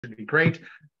should be great.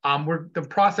 The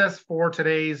process for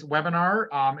today's webinar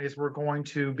is we're going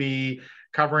to be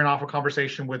covering off a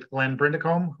conversation with Glenn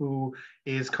Brimacombe, who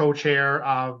is co-chair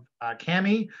of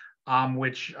CAMI,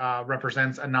 which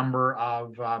represents a number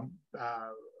of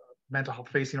mental health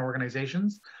facing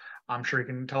organizations. I'm sure you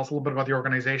can tell us a little bit about the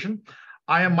organization.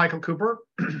 I am Michael Cooper.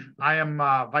 I am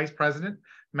Vice President,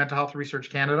 Mental Health Research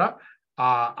Canada.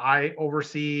 I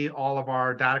oversee all of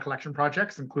our data collection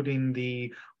projects, including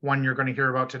the one you're going to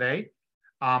hear about today.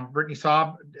 Brittany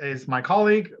Saab is my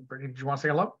colleague. Brittany, do you want to say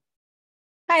hello?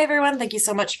 Hi, everyone. Thank you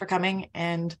so much for coming,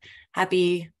 and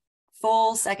happy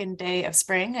full second day of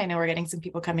spring. I know we're getting some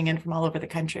people coming in from all over the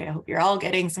country. I hope you're all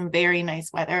getting some very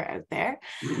nice weather out there.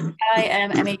 I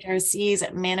am MHRC's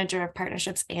Manager of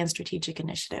Partnerships and Strategic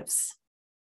Initiatives.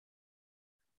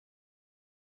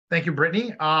 Thank you,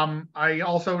 Brittany. I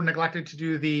also neglected to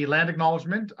do the land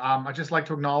acknowledgement. I'd just like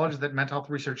to acknowledge that Mental Health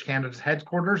Research Canada's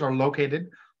headquarters are located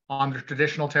on the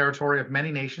traditional territory of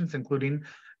many nations, including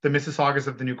the Mississaugas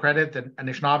of the New Credit, the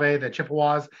Anishinaabe, the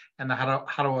Chippewas, and the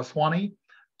Haudenosaunee.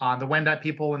 The Wendat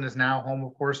people, and is now home,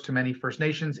 of course, to many First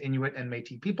Nations, Inuit, and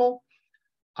Métis people.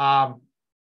 My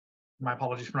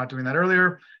apologies for not doing that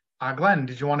earlier. Glenn,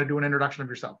 did you want to do an introduction of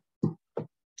yourself?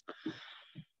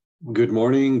 Good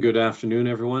morning, good afternoon,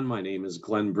 everyone. My name is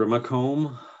Glenn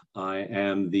Brimacombe. I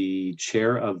am the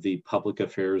chair of the Public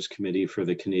Affairs Committee for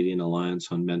the Canadian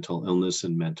Alliance on Mental Illness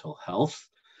and Mental Health.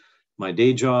 My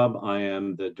day job, I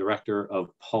am the Director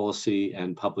of Policy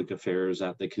and Public Affairs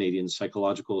at the Canadian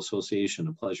Psychological Association.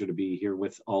 A pleasure to be here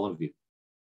with all of you.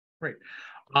 Great.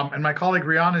 And my colleague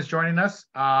Rian is joining us.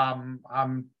 I'm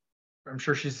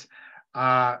sure she's,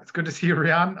 it's good to see you,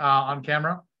 Rian, on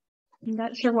camera. I'm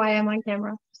not sure why I'm on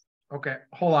camera. Okay,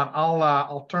 hold on.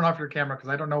 I'll turn off your camera because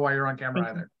I don't know why you're on camera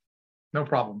either. No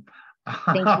problem.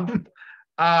 Thank you.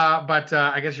 But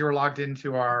I guess you were logged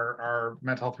into our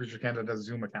Mental Health Research Canada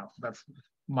Zoom account. That's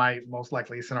my most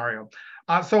likely scenario.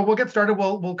 So we'll get started.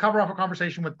 We'll cover off a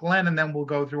conversation with Glenn, and then we'll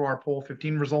go through our poll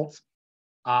 15 results.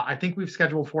 I think we've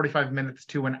scheduled 45 minutes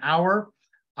to an hour.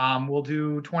 We'll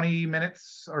do 20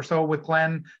 minutes or so with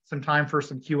Glenn, some time for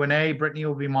some Q&A. Brittany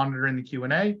will be monitoring the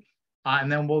Q&A.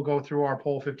 And then we'll go through our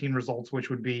poll 15 results,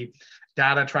 which would be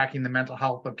data tracking the mental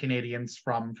health of Canadians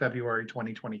from February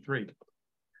 2023.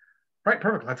 All right,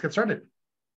 perfect. Let's get started.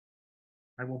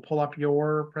 I will pull up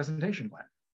your presentation, Glenn.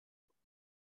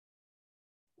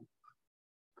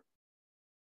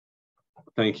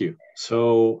 Thank you.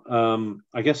 So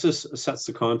I guess this sets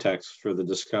the context for the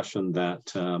discussion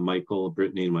that Michael,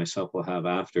 Brittany, and myself will have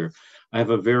after. I have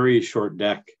a very short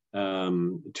deck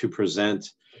to present,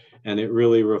 and it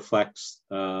really reflects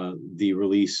the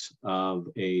release of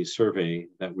a survey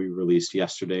that we released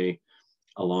yesterday,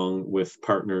 along with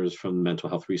partners from Mental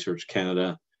Health Research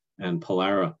Canada and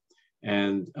Polara.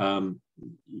 And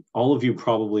all of you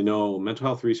probably know Mental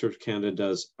Health Research Canada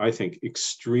does, I think,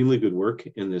 extremely good work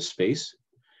in this space.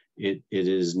 It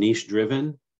is niche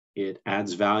driven, it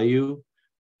adds value,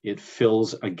 it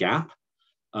fills a gap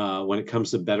when it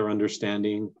comes to better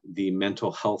understanding the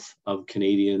mental health of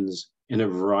Canadians in a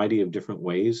variety of different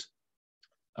ways,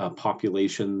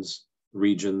 populations,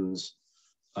 regions,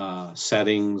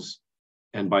 settings,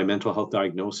 and by mental health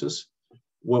diagnosis.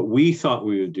 What we thought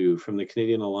we would do from the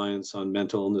Canadian Alliance on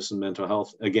Mental Illness and Mental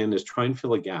Health, again, is try and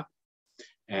fill a gap.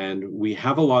 And we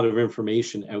have a lot of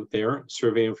information out there,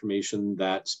 survey information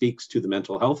that speaks to the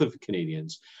mental health of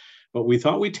Canadians, but we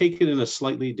thought we'd take it in a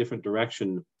slightly different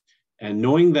direction. And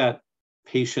knowing that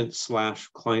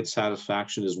patient/client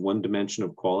satisfaction is one dimension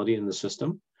of quality in the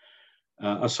system,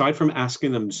 aside from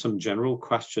asking them some general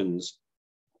questions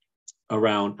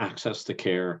around access to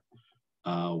care,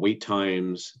 wait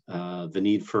times, the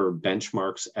need for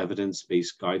benchmarks,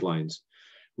 evidence-based guidelines,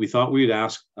 we thought we'd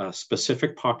ask a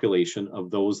specific population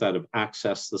of those that have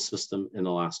accessed the system in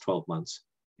the last 12 months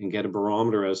and get a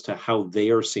barometer as to how they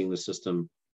are seeing the system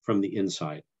from the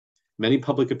inside. Many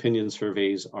public opinion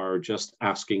surveys are just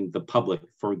asking the public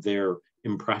for their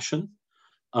impression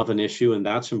of an issue, and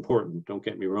that's important, don't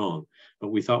get me wrong. But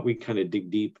we thought we'd kind of dig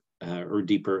deep or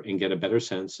deeper and get a better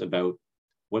sense about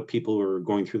what people who are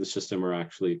going through the system are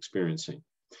actually experiencing.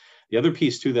 The other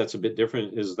piece too that's a bit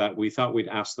different is that we thought we'd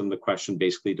ask them the question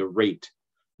basically to rate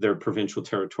their provincial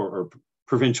territory or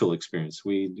provincial experience.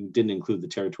 We didn't include the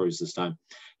territories this time,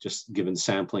 just given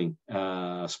sampling,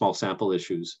 small sample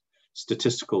issues,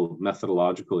 statistical,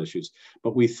 methodological issues.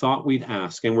 But we thought we'd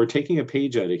ask, and we're taking a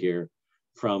page out of here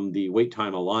from the Wait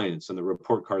Time Alliance and the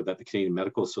report card that the Canadian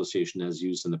Medical Association has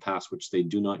used in the past, which they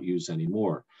do not use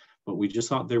anymore. But we just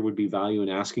thought there would be value in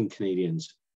asking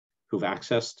Canadians who've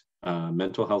accessed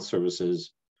mental health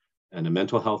services and a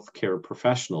mental health care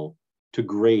professional to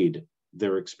grade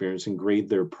their experience and grade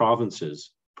their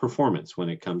province's performance when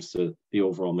it comes to the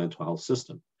overall mental health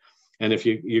system. And if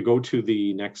you go to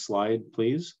the next slide,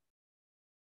 please.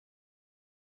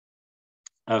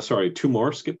 Sorry, two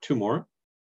more, skip two more.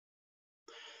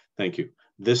 Thank you.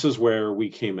 This is where we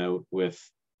came out with,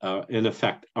 in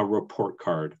effect, a report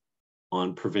card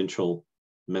on provincial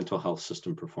mental health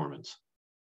system performance.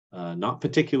 Not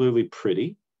particularly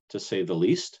pretty, to say the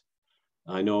least.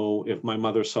 I know if my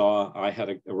mother saw I had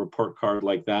a report card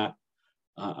like that,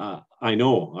 I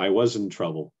know I was in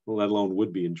trouble, let alone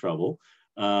would be in trouble.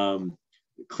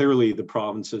 Clearly, the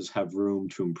provinces have room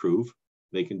to improve.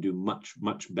 They can do much,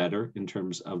 much better in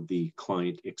terms of the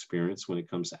client experience when it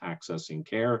comes to accessing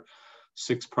care.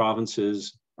 6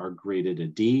 provinces are graded a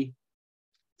D.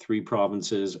 3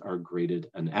 provinces are graded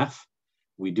an F.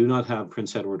 We do not have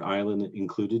Prince Edward Island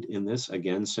included in this,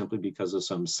 again, simply because of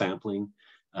some sample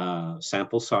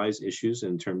size issues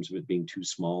in terms of it being too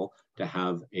small to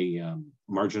have a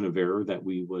margin of error that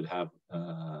we would have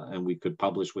and we could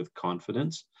publish with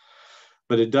confidence.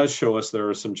 But it does show us there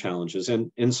are some challenges.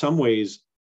 And in some ways,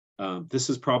 this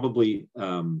is probably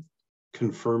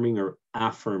confirming or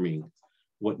affirming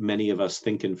what many of us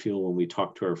think and feel when we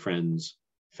talk to our friends,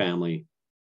 family,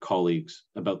 colleagues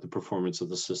about the performance of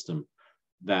the system,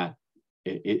 that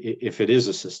if it is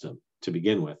a system to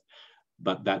begin with,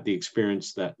 but that the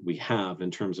experience that we have in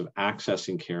terms of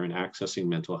accessing care and accessing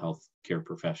mental health care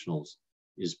professionals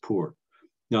is poor.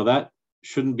 Now, that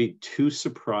shouldn't be too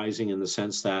surprising in the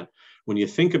sense that when you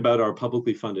think about our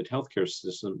publicly funded healthcare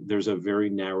system, there's a very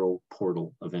narrow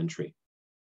portal of entry.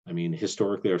 I mean,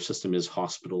 historically, our system is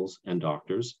hospitals and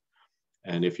doctors.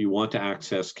 And if you want to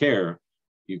access care,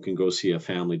 you can go see a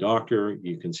family doctor,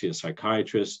 you can see a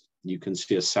psychiatrist, you can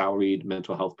see a salaried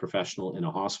mental health professional in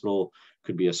a hospital,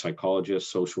 could be a psychologist,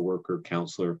 social worker,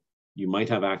 counselor. You might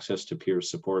have access to peer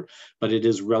support, but it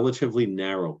is relatively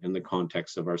narrow in the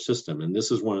context of our system. And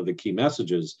this is one of the key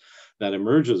messages that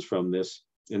emerges from this,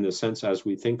 in the sense as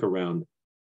we think around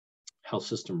health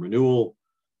system renewal,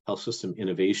 health system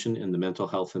innovation in the mental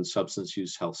health and substance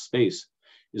use health space,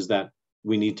 is that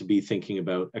we need to be thinking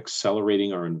about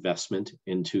accelerating our investment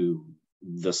into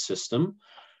the system.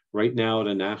 Right now at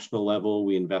a national level,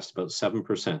 we invest about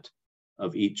 7%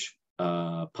 of each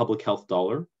public health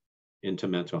dollar into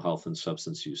mental health and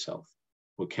substance use health.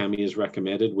 What CAMI has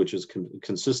recommended, which is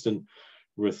consistent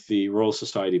with the Royal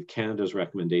Society of Canada's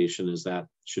recommendation, is that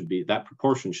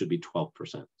proportion should be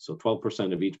 12%. So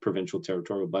 12% of each provincial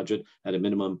territorial budget at a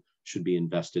minimum should be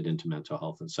invested into mental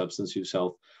health and substance use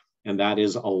health. And that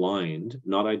is aligned,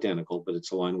 not identical, but it's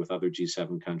aligned with other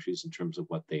G7 countries in terms of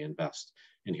what they invest.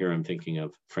 And here I'm thinking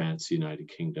of France, the United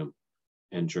Kingdom,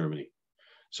 and Germany.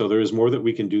 So there is more that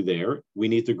we can do there. We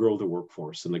need to grow the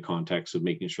workforce in the context of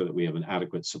making sure that we have an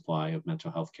adequate supply of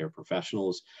mental health care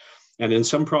professionals. And in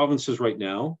some provinces right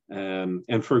now,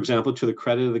 and for example, to the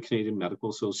credit of the Canadian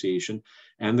Medical Association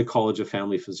and the College of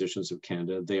Family Physicians of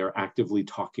Canada, they are actively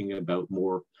talking about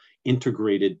more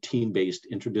integrated, team-based,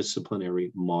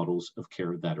 interdisciplinary models of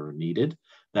care that are needed,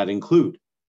 that include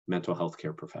mental health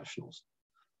care professionals.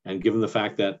 And given the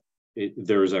fact that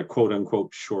there is a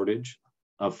quote-unquote shortage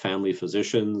of family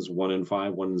physicians, 1 in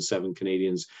 5, 1 in 7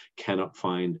 Canadians cannot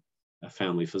find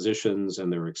family physicians,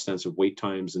 and there are extensive wait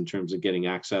times in terms of getting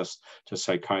access to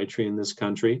psychiatry in this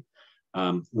country.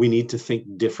 We need to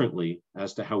think differently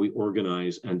as to how we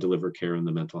organize and deliver care in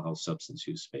the mental health substance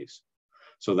use space.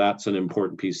 So that's an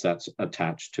important piece that's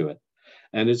attached to it.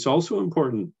 And it's also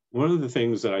important, one of the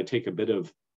things that I take a bit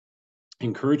of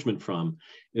encouragement from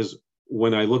is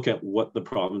when I look at what the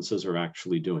provinces are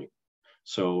actually doing.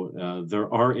 So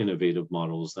there are innovative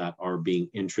models that are being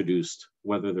introduced,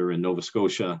 whether they're in Nova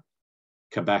Scotia,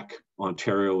 Quebec,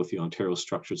 Ontario, with the Ontario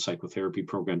Structured Psychotherapy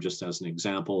Program, just as an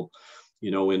example. You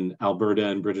know, in Alberta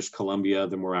and British Columbia,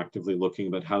 they're more actively looking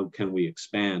about how can we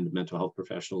expand mental health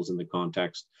professionals in the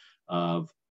context of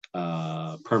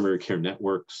primary care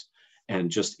networks and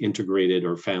just integrated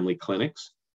or family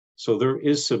clinics. So there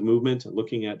is some movement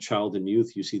looking at child and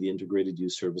youth. You see the integrated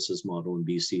youth services model in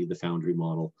BC, the Foundry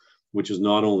model, which is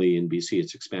not only in BC,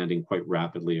 it's expanding quite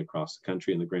rapidly across the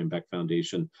country. And the Graham Beck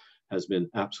Foundation has been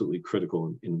absolutely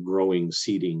critical in growing,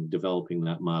 seeding, developing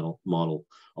that model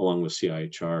along with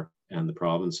CIHR and the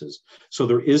provinces. So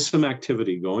there is some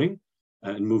activity going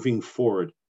and moving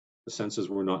forward. The sense is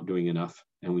we're not doing enough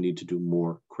and we need to do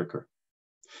more quicker.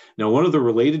 Now, one of the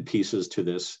related pieces to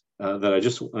this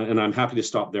and I'm happy to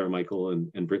stop there, Michael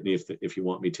and Brittany, if you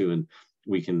want me to, and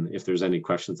we can, if there's any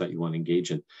questions that you want to engage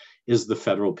in, is the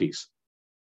federal piece.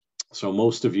 So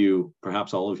most of you,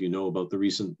 perhaps all of you, know about the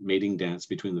recent mating dance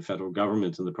between the federal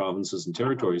government and the provinces and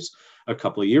territories a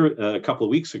couple of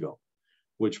weeks ago,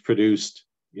 which produced,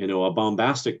 a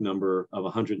bombastic number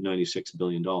of $196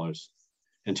 billion.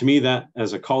 And to me, that,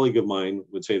 as a colleague of mine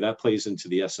would say, that plays into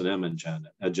the S&M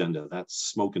agenda. That's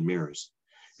smoke and mirrors.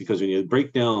 Because when you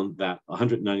break down that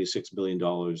 $196 billion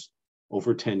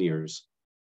over 10 years,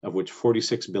 of which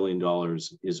 $46 billion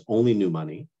is only new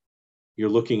money, you're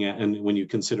looking at, and when you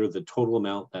consider the total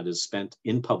amount that is spent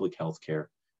in public health care,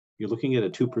 you're looking at a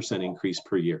 2% increase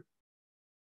per year.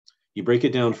 You break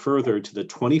it down further to the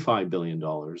 $25 billion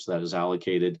that is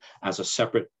allocated as a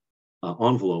separate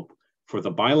envelope for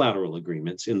the bilateral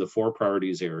agreements in the 4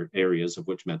 priorities areas of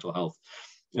which mental health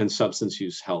and substance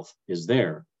use health is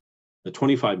there. The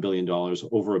 $25 billion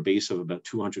over a base of about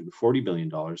 $240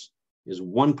 billion is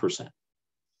 1%.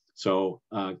 So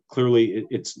clearly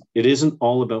it isn't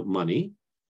all about money,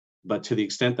 but to the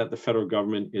extent that the federal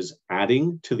government is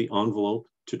adding to the envelope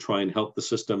to try and help the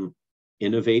system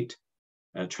innovate,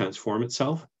 transform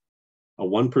itself, a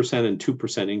 1% and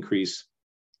 2% increase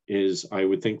is, I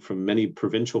would think, from many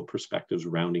provincial perspectives,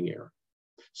 rounding error.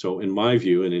 So in my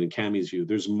view, and in Cammie's view,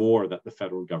 there's more that the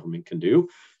federal government can do,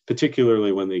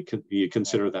 particularly when you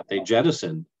consider that they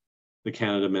jettisoned the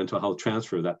Canada Mental Health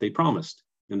Transfer that they promised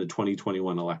in the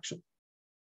 2021 election.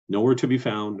 Nowhere to be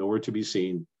found, nowhere to be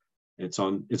seen. It's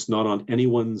not on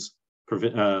anyone's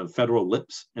federal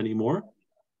lips anymore.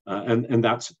 And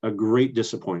that's a great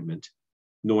disappointment,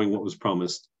 knowing what was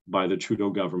promised by the Trudeau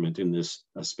government in this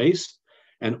space.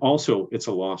 And also, it's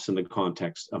a loss in the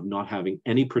context of not having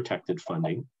any protected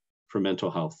funding for mental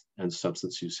health and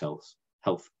substance use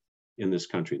health in this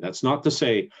country. That's not to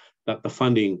say that the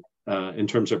funding in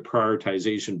terms of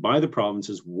prioritization by the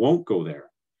provinces won't go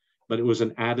there, but it was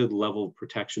an added level of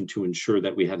protection to ensure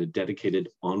that we had a dedicated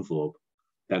envelope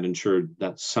that ensured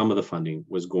that some of the funding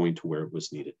was going to where it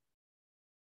was needed.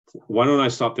 Why don't I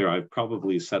stop there? I've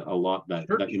probably said a lot that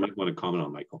you might want to comment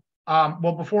on, Michael.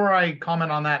 Well, before I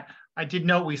comment on that, I did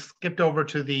note we skipped over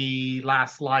to the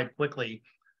last slide quickly.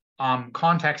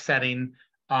 Context setting.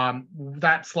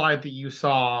 That slide that you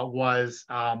saw was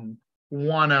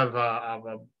one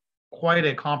of quite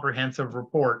a comprehensive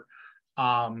report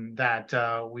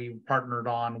that we partnered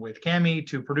on with Cammie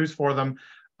to produce for them.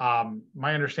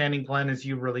 My understanding, Glenn, is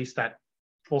you released that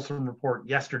fulsome report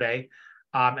yesterday.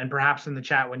 And perhaps in the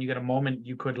chat, when you get a moment,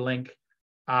 you could link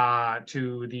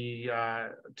to the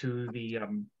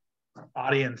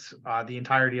audience the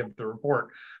entirety of the report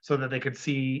so that they could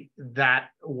see that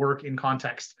work in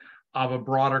context of a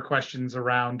broader questions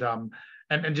around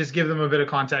and just give them a bit of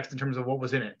context in terms of what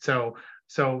was in it. So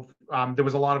there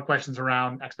was a lot of questions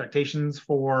around expectations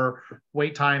for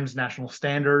wait times, national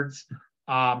standards,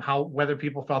 whether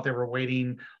people felt they were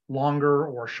waiting longer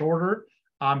or shorter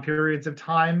periods of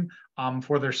time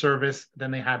for their service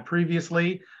than they had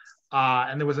previously.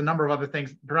 And there was a number of other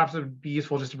things. Perhaps it would be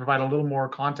useful just to provide a little more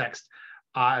context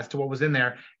as to what was in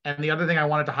there. And the other thing I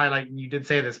wanted to highlight, and you did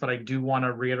say this, but I do want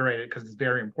to reiterate it because it's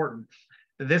very important.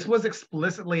 This was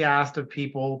explicitly asked of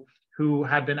people who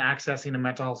had been accessing a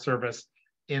mental health service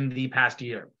in the past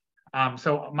year.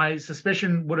 So my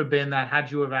suspicion would have been that had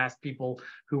you have asked people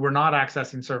who were not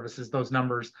accessing services, those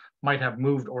numbers might have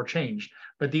moved or changed.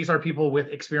 But these are people with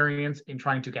experience in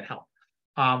trying to get help,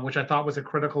 which I thought was a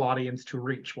critical audience to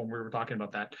reach when we were talking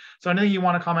about that. So anything you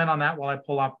want to comment on that while I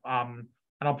pull up, and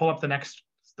I'll pull up the next,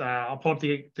 I'll pull up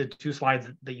the 2 slides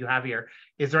that you have here.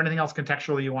 Is there anything else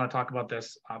contextually you want to talk about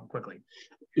this quickly?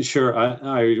 Sure.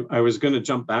 I was going to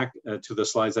jump back to the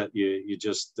slides that you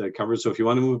just covered. So if you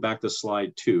want to move back to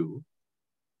slide 2,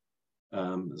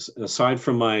 aside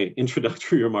from my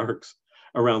introductory remarks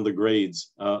around the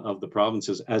grades of the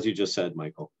provinces, as you just said,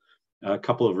 Michael, a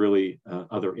couple of really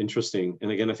other interesting,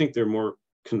 and again, I think they're more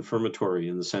confirmatory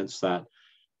in the sense that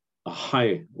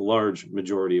a large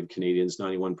majority of Canadians,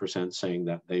 91%, saying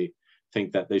that they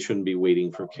think that they shouldn't be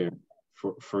waiting for care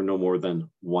for no more than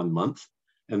 1 month.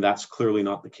 And that's clearly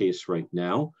not the case right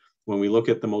now. When we look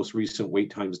at the most recent wait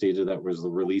times data that was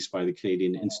released by the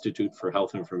Canadian Institute for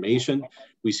Health Information,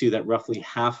 we see that roughly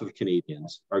half of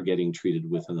Canadians are getting treated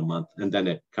within a month. And then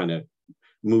it kind of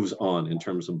moves on in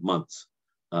terms of months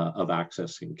of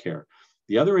accessing care.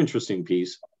 The other interesting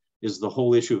piece is the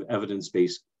whole issue of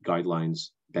evidence-based guidelines,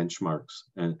 benchmarks,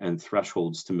 and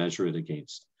thresholds to measure it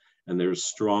against. And there's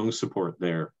strong support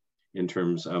there in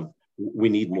terms of we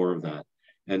need more of that.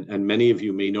 And many of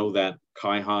you may know that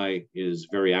CIHI is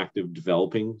very active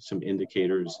developing some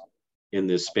indicators in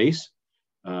this space.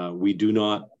 We do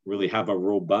not really have a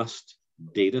robust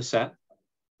data set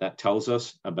that tells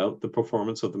us about the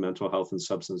performance of the mental health and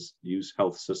substance use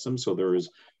health system. So there is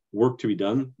work to be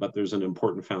done, but there's an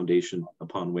important foundation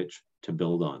upon which to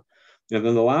build on. And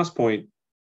then the last point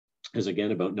is,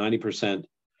 again, about 90%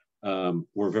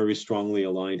 we're very strongly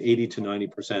aligned, 80 to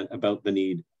 90%, about the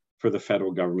need for the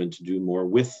federal government to do more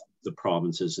with the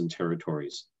provinces and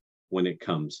territories when it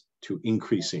comes to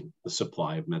increasing the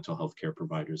supply of mental health care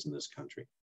providers in this country.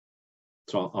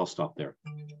 So I'll stop there.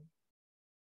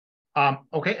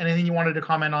 Okay, anything you wanted to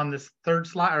comment on this third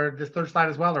slide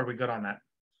as well, or are we good on that?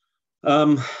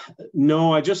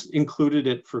 No, I just included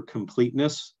it for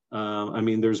completeness. I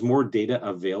mean, there's more data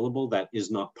available that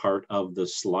is not part of the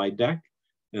slide deck.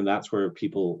 And that's where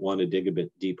people want to dig a bit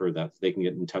deeper, that they can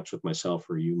get in touch with myself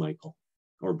or you, Michael,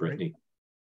 or Brittany.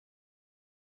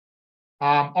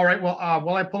 All right, well,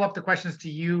 while I pull up the questions to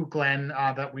you, Glenn,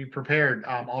 that we prepared,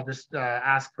 I'll just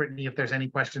ask Brittany if there's any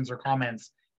questions or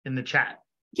comments in the chat.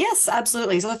 Yes,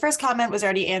 absolutely. So the first comment was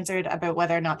already answered about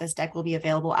whether or not this deck will be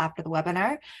available after the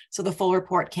webinar. So the full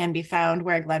report can be found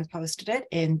where Glenn posted it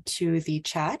into the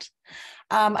chat.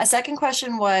 A second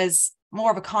question was more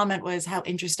of a comment, was how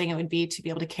interesting it would be to be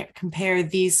able to compare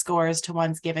these scores to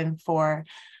ones given for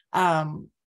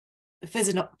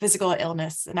physical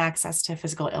illness and access to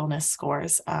physical illness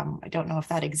scores. I don't know if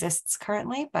that exists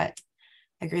currently, but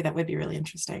I agree that would be really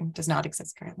interesting. Does not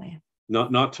exist currently.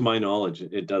 Not to my knowledge,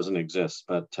 it doesn't exist.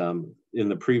 But in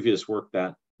the previous work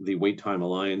that the Wait Time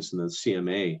Alliance and the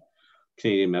CMA,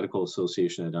 Canadian Medical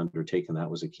Association, had undertaken,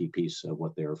 that was a key piece of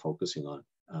what they were focusing on,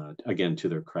 again, to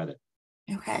their credit.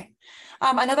 Okay.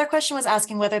 Another question was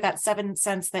asking whether that 7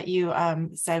 cents that you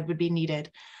said would be needed.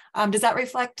 Does that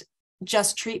reflect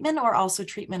just treatment or also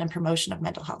treatment and promotion of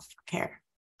mental health care?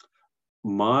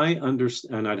 My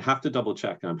understanding, and I'd have to double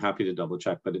check, I'm happy to double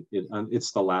check, but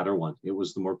it's the latter one. It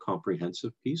was the more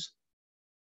comprehensive piece.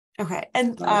 Okay.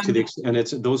 And to the extent,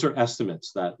 and those are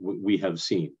estimates that we have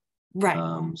seen.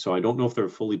 Right. So I don't know if they're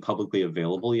fully publicly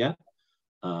available yet.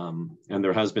 And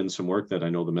there has been some work that I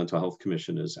know the Mental Health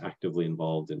Commission is actively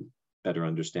involved in better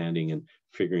understanding and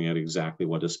figuring out exactly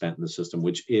what is spent in the system,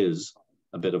 which is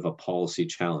a bit of a policy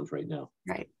challenge right now.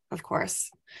 Right, of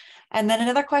course. And then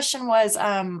another question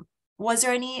was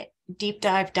there any deep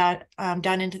dive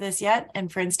done into this yet?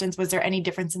 And for instance, was there any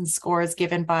difference in scores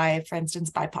given by, for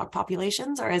instance, BIPOC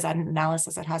populations, or is that an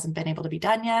analysis that hasn't been able to be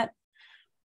done yet?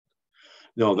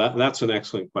 No, that's an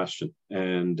excellent question.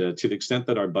 And to the extent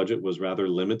that our budget was rather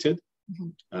limited,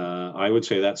 I would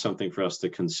say that's something for us to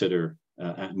consider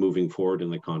moving forward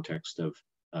in the context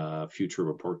of future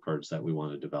report cards that we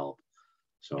want to develop.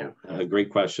 So a great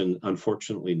question.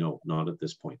 Unfortunately, no, not at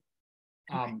this point.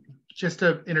 Just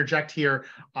to interject here,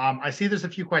 I see there's a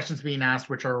few questions being asked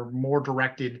which are more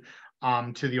directed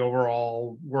to the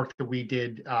overall work that we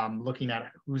did, looking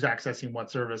at who's accessing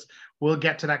what service. We'll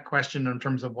get to that question in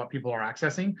terms of what people are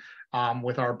accessing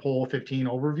with our poll 15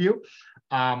 overview.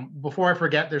 Before I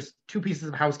forget, there's 2 pieces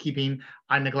of housekeeping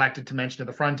I neglected to mention at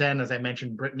the front end. As I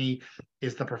mentioned, Brittany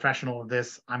is the professional of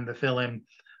this. I'm the fill-in.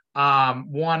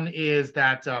 One is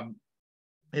that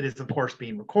it is, of course,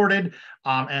 being recorded,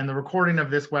 and the recording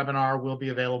of this webinar will be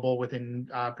available within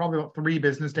probably about 3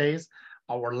 business days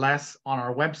or less on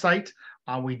our website.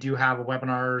 We do have a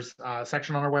webinars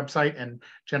section on our website, and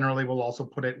generally we'll also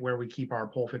put it where we keep our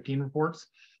poll 15 reports.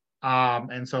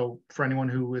 And so for anyone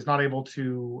who is not able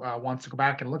to, wants to go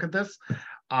back and look at this,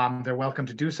 they're welcome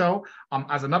to do so.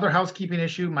 As another housekeeping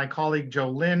issue, my colleague Joe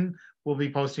Lynn will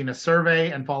be posting a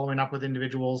survey and following up with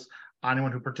individuals,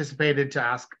 anyone who participated, to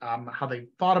ask how they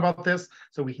thought about this,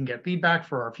 so we can get feedback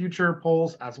for our future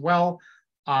polls as well.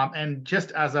 And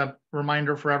just as a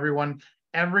reminder for everyone,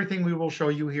 everything we will show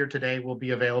you here today will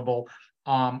be available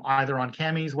either on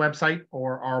Cammie's website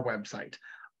or our website.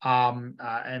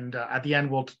 At the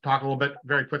end, we'll talk a little bit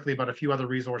very quickly about a few other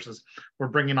resources we're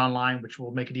bringing online, which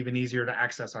will make it even easier to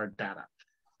access our data.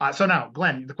 So now,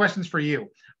 Glenn, the question's for you.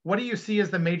 What do you see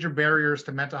as the major barriers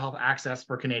to mental health access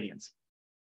for Canadians?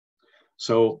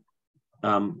 So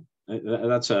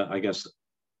that's I guess,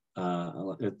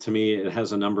 to me, it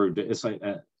has a number of, it's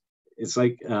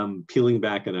like peeling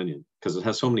back an onion, because it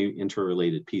has so many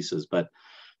interrelated pieces. But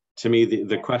to me,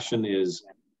 the question is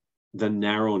the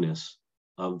narrowness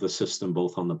of the system,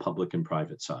 both on the public and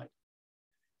private side,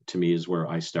 to me, is where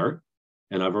I start.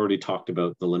 And I've already talked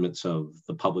about the limits of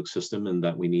the public system, and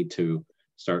that we need to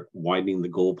start widening the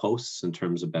goalposts in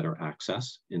terms of better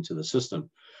access into the system.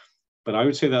 But I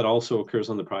would say that also occurs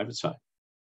on the private side.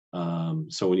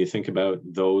 So when you think about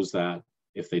those that,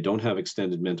 if they don't have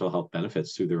extended mental health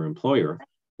benefits through their employer,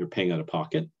 they're paying out of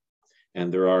pocket.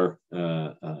 And there are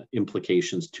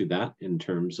implications to that in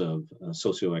terms of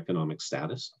socioeconomic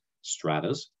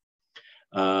stratas.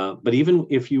 But even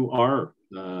if you are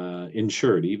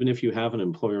insured, even if you have an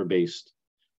employer-based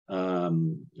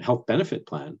health benefit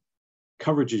plan,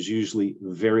 coverage is usually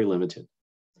very limited.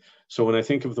 So when I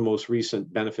think of the most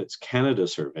recent Benefits Canada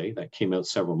survey that came out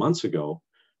several months ago,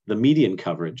 the median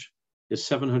coverage is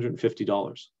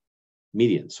 $750.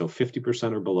 Median, so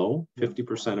 50% or below,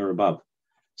 50% or above.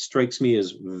 Strikes me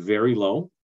as very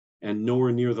low and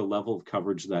nowhere near the level of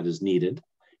coverage that is needed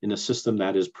in a system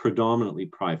that is predominantly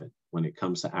private when it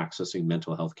comes to accessing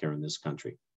mental health care in this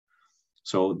country.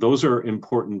 So those are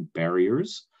important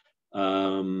barriers.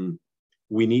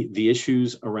 We need the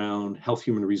issues around health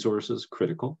human resources,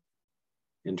 critical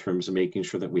in terms of making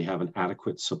sure that we have an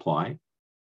adequate supply,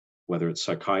 whether it's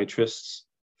psychiatrists,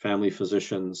 family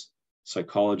physicians,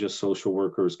 psychologists, social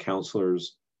workers,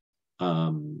 counselors,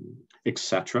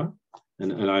 etc.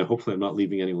 And I hopefully I'm not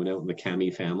leaving anyone out in the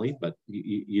CAMI family, but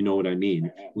you know what I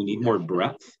mean. We need more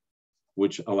breadth,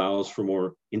 which allows for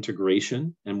more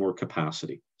integration and more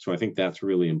capacity. So I think that's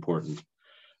really important.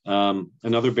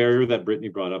 Another barrier that Brittany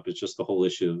brought up is just the whole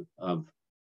issue of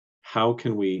how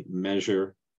can we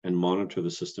measure and monitor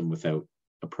the system without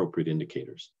appropriate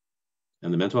indicators.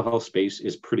 And the mental health space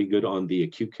is pretty good on the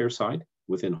acute care side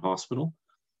within hospital.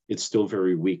 It's still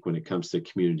very weak when it comes to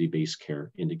community-based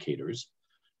care indicators.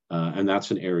 And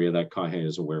that's an area that CAHE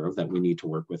is aware of that we need to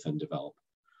work with and develop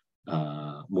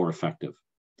more effective.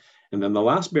 And then the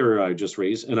last barrier I just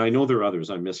raised, and I know there are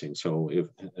others I'm missing, so if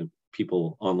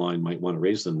people online might want to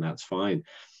raise them, that's fine,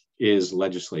 is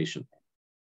legislation.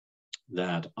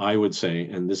 That I would say,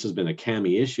 and this has been a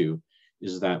CAMI issue,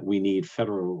 is that we need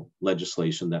federal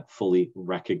legislation that fully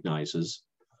recognizes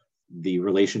the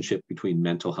relationship between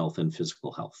mental health and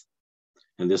physical health.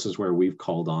 And this is where we've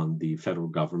called on the federal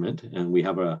government, and we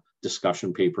have a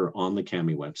discussion paper on the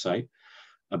CAMI website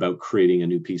about creating a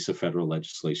new piece of federal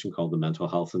legislation called the Mental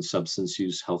Health and Substance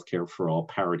Use Healthcare for All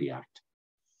Parity Act.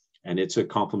 And it's a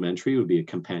complementary, it would be a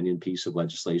companion piece of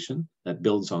legislation that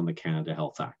builds on the Canada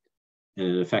Health Act. And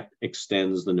in effect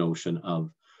extends the notion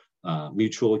of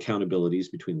mutual accountabilities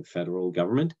between the federal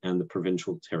government and the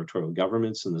provincial territorial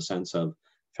governments, in the sense of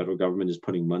federal government is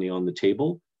putting money on the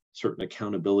table. Certain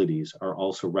accountabilities are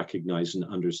also recognized and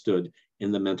understood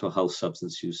in the mental health,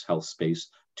 substance use health space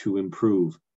to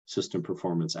improve system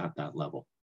performance at that level.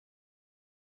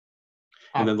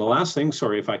 And then the last thing,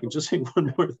 sorry, if I can just say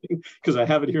one more thing, because I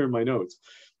have it here in my notes,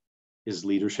 is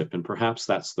leadership. And perhaps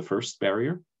that's the first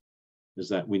barrier, is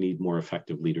that we need more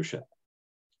effective leadership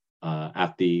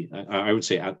I would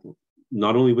say at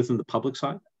not only within the public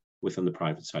side, within the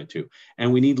private side too.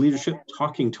 And we need leadership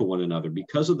talking to one another.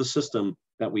 Because of the system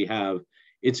that we have,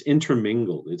 it's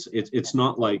intermingled. It's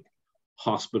not like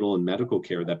hospital and medical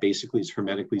care that basically is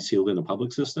hermetically sealed in a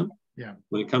public system. Yeah.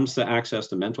 When it comes to access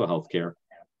to mental health care,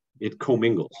 it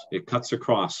commingles, it cuts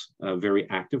across very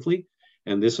actively.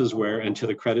 And this is where, and to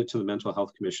the credit to the Mental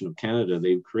Health Commission of Canada,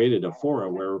 they've created a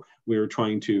forum where we are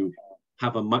trying to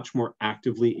have a much more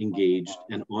actively engaged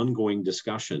and ongoing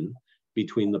discussion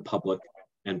between the public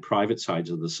and private sides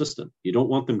of the system. You don't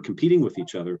want them competing with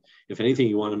each other. If anything,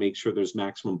 you want to make sure there's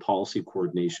maximum policy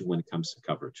coordination when it comes to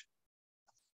coverage.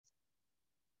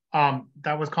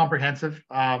 That was comprehensive.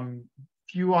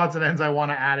 Few odds and ends I want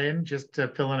to add in just to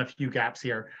fill in a few gaps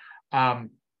here.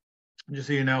 Just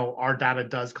so you know, our data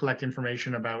does collect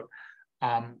information about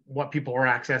what people are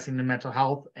accessing in mental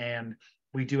health, and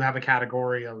we do have a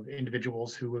category of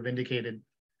individuals who have indicated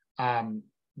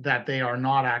that they are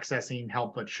not accessing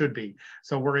help but should be.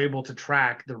 So we're able to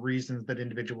track the reasons that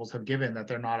individuals have given that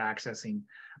they're not accessing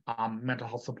mental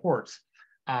health supports.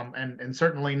 And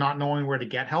certainly not knowing where to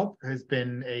get help has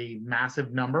been a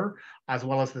massive number, as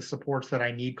well as the supports that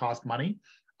I need cost money,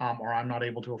 or I'm not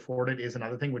able to afford it is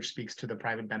another thing, which speaks to the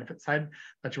private benefit side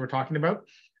that you were talking about.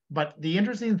 But the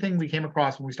interesting thing we came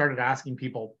across when we started asking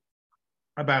people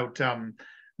about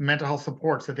mental health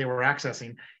supports that they were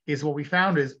accessing is what we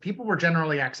found is people were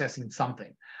generally accessing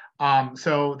something.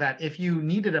 So that if you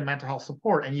needed a mental health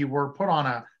support and you were put on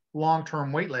a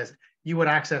long-term wait list, you would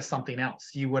access something else.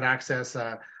 You would access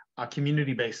a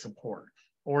community-based support,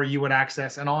 or you would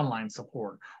access an online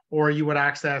support, or you would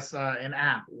access an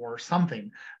app or something.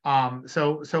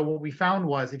 So what we found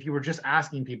was if you were just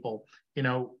asking people, you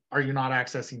know, are you not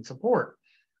accessing support?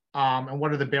 And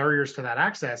what are the barriers to that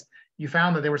access? You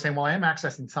found that they were saying, well, I am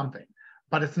accessing something,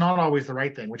 but it's not always the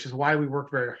right thing, which is why we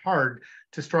worked very hard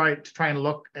to try and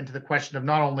look into the question of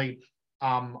not only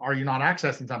are you not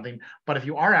accessing something, but if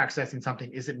you are accessing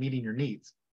something, is it meeting your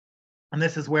needs? And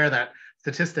this is where that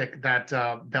statistic that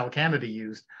Bell Canada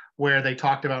used, where they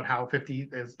talked about how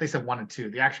they said 1 and 2,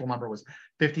 the actual number was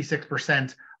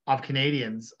 56% of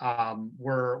Canadians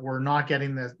were not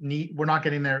getting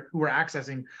who were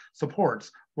accessing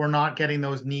supports, were not getting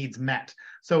those needs met.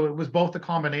 So it was both a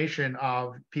combination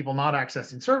of people not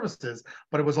accessing services,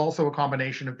 but it was also a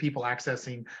combination of people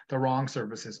accessing the wrong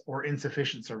services or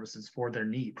insufficient services for their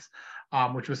needs,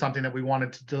 which was something that we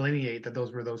wanted to delineate, that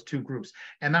those were those two groups.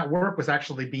 And that work was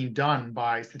actually being done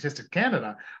by Statistics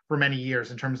Canada for many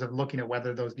years in terms of looking at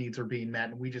whether those needs are being met.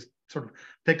 And we just sort of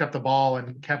picked up the ball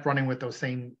and kept running with those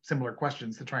similar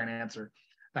questions to try and answer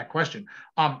that question.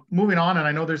 Moving on, and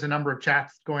I know there's a number of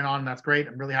chats going on, and that's great.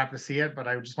 I'm really happy to see it, but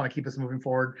I just want to keep us moving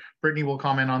forward. Brittany will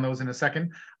comment on those in a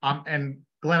second. And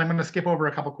Glenn, I'm going to skip over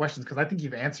a couple questions because I think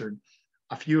you've answered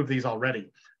a few of these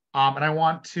already. And I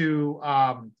want to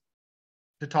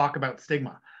talk about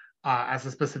stigma as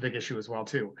a specific issue as well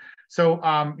too. So,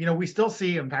 you know, we still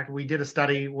see, in fact, we did a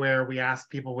study where we asked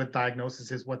people with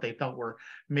diagnoses what they felt were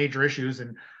major issues,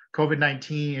 and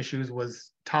COVID-19 issues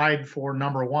was tied for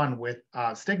 #1 with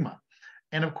stigma.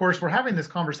 And of course, we're having this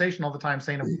conversation all the time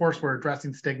saying, of course, we're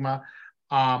addressing stigma.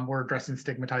 We're addressing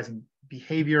stigmatizing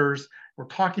behaviors. We're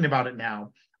talking about it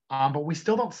now. But we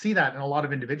still don't see that in a lot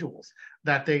of individuals,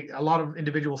 that a lot of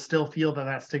individuals still feel that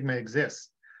that stigma exists.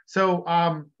 So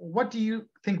what do you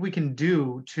think we can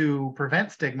do to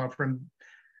prevent stigma from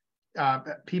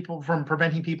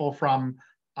preventing people from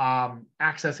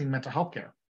accessing mental health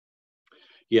care?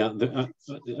 Yeah,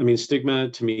 I mean, stigma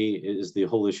to me is the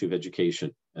whole issue of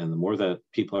education. And the more that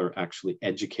people are actually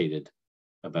educated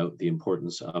about the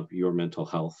importance of your mental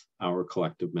health, our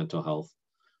collective mental health,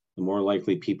 the more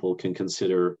likely people can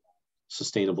consider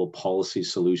sustainable policy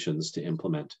solutions to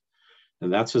implement.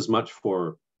 And that's as much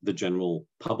for the general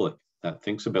public that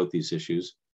thinks about these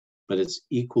issues, but it's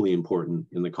equally important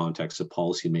in the context of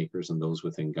policymakers and those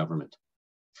within government.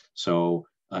 So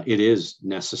it is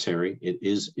necessary, it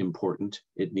is important,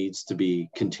 it needs to be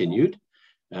continued.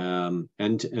 And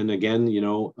again, you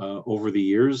know, over the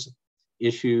years,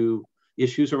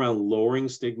 issues around lowering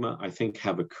stigma, I think,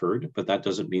 have occurred, but that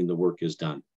doesn't mean the work is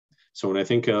done. So when I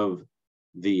think of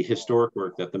the historic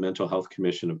work that the Mental Health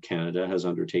Commission of Canada has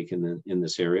undertaken in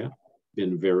this area,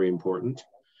 been very important.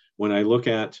 When I look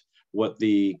at what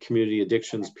the Community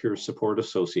Addictions Peer Support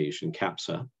Association,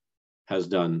 CAPSA, has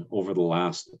done over the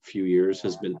last few years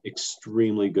has been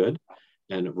extremely good,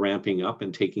 and ramping up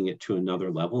and taking it to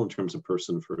another level in terms of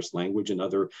person first language and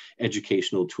other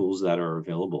educational tools that are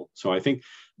available. So I think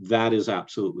that is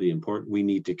absolutely important. We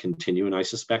need to continue, and I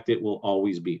suspect it will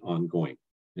always be ongoing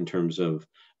in terms of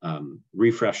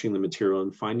refreshing the material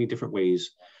and finding different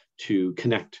ways to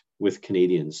connect with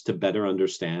Canadians to better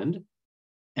understand,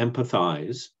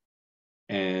 empathize,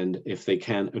 and if they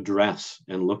can address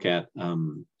and look at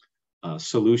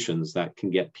solutions that can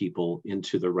get people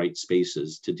into the right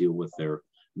spaces to deal with their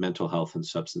mental health and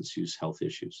substance use health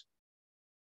issues.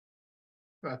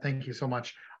 Thank you so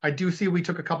much. I do see we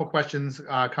took a couple questions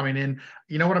coming in.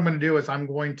 You know what I'm going to do is I'm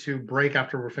going to break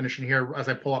after we're finishing here as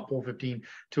I pull up poll 15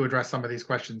 to address some of these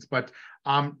questions. But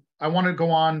I want to go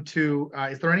on to,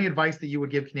 is there any advice that you would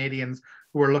give Canadians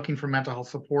who are looking for mental health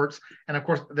supports? And of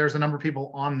course, there's a number of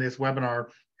people on this webinar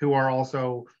who are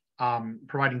also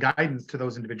providing guidance to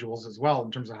those individuals as well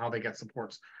in terms of how they get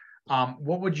supports.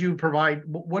 What would you provide?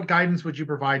 What guidance would you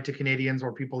provide to Canadians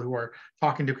or people who are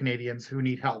talking to Canadians who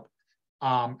need help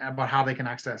about how they can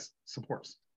access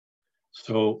supports?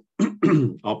 So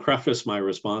I'll preface my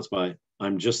response by,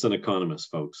 I'm just an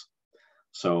economist, folks.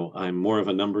 So I'm more of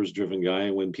a numbers-driven guy.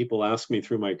 When people ask me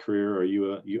through my career,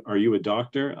 are you a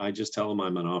doctor? I just tell them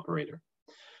I'm an operator.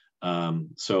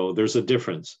 So there's a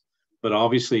difference. But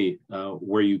obviously,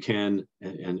 where you can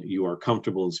and you are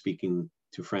comfortable in speaking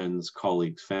to friends,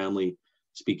 colleagues, family,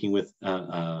 speaking with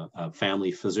a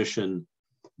family physician,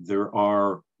 there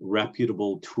are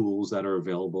reputable tools that are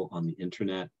available on the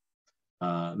internet.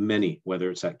 Many, whether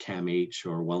it's at CAMH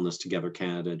or Wellness Together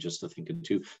Canada, just to think of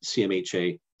two,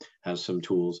 CMHA has some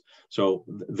tools. So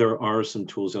there are some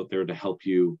tools out there to help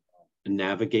you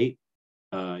navigate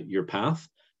your path,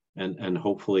 and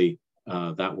hopefully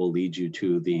that will lead you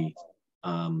to the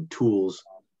tools,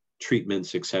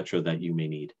 treatments, etc. that you may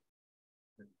need.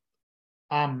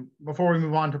 Before we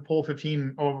move on to poll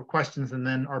 15 over questions and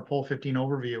then our poll 15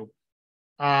 overview,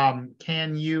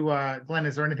 can you, Glenn,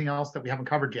 is there anything else that we haven't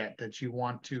covered yet that you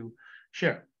want to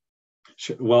share?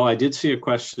 Sure. Well, I did see a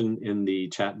question in the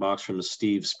chat box from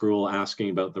Steve Spruill asking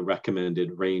about the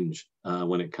recommended range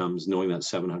when it comes, knowing that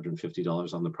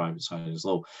 $750 on the private side is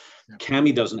low. Yeah.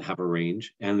 CAMI doesn't have a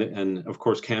range. And of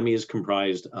course, CAMI is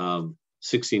comprised of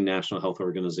 16 national health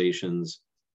organizations,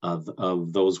 of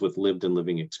those with lived and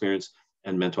living experience,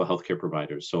 and mental health care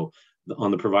providers. So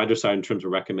on the provider side, in terms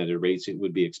of recommended rates, it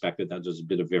would be expected that there's a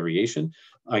bit of variation.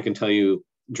 I can tell you,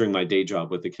 during my day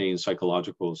job with the Canadian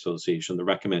Psychological Association, the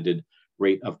recommended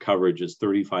rate of coverage is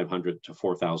 $3,500 to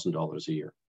 $4,000 a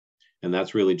year. And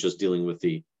that's really just dealing with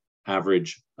the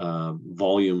average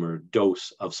volume or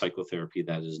dose of psychotherapy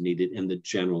that is needed in the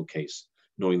general case,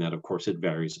 knowing that, of course, it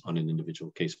varies on an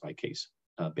individual case-by-case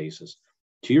basis.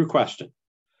 To your question,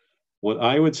 what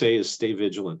I would say is stay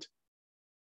vigilant.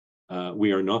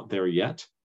 We are not there yet.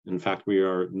 In fact, we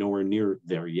are nowhere near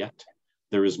there yet.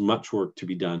 There is much work to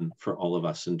be done for all of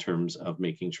us in terms of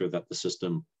making sure that the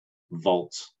system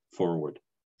vaults forward.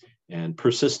 And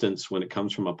persistence, when it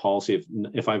comes from a policy,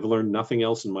 if I've learned nothing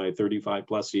else in my 35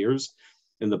 plus years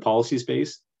in the policy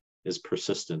space, is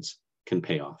persistence can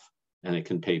pay off, and it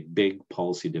can pay big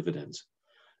policy dividends.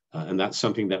 And that's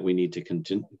something that we need to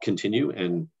continue.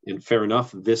 And fair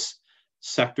enough, this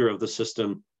sector of the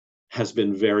system has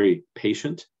been very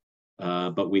patient,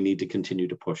 but we need to continue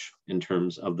to push in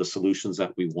terms of the solutions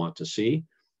that we want to see,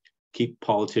 keep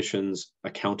politicians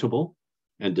accountable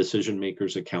and decision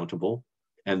makers accountable.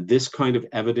 And this kind of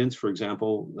evidence, for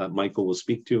example, that Michael will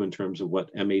speak to in terms of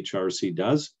what MHRC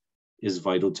does, is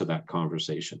vital to that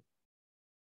conversation.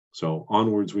 So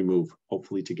onwards we move,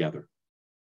 hopefully together.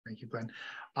 Thank you, Glenn.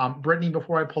 Brittany,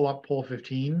 before I pull up poll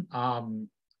 15,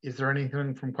 is there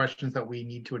anything from questions that we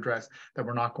need to address that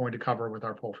we're not going to cover with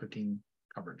our poll 15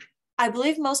 coverage? I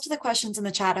believe most of the questions in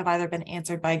the chat have either been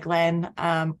answered by Glenn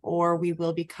or we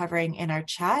will be covering in our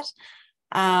chat.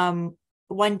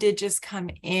 One did just come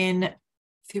in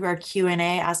through our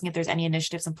Q&A asking if there's any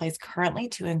initiatives in place currently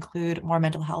to include more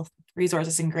mental health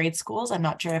resources in grade schools. I'm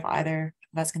not sure if either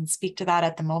of us can speak to that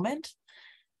at the moment.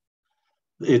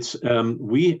 It's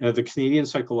the Canadian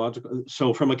Psychological,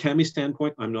 so from a CAMI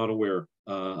standpoint, I'm not aware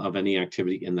of any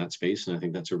activity in that space. And I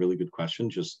think that's a really good question,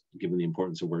 just given the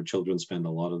importance of where children spend a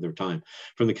lot of their time.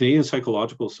 From the Canadian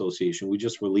Psychological Association, we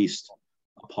just released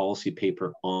a policy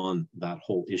paper on that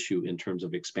whole issue in terms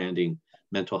of expanding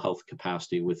mental health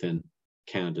capacity within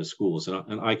Canada's schools.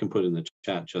 And I can put in the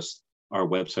chat just our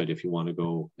website if you want to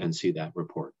go and see that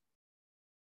report.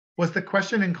 Was the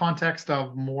question in context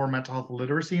of more mental health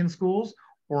literacy in schools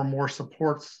or more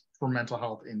supports for mental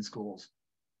health in schools?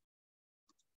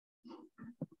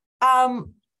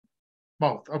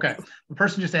 Both. Okay. The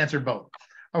person just answered both.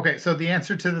 Okay. So the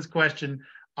answer to this question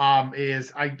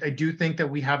is I do think that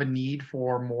we have a need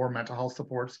for more mental health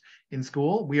supports in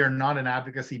school. We are not an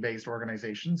advocacy-based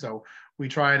organization, so we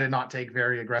try to not take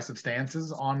very aggressive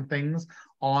stances on things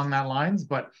along that lines.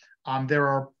 But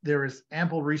there is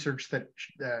ample research that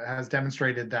has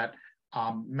demonstrated that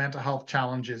mental health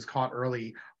challenges caught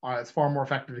early, it's far more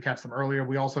effective to catch them earlier.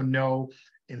 We also know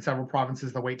in several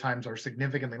provinces the wait times are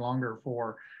significantly longer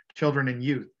for children and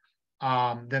youth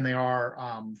than they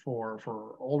are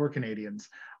for older Canadians.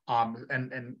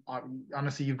 And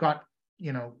honestly, you've got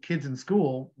kids in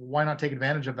school. Why not take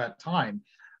advantage of that time?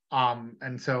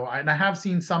 And so I have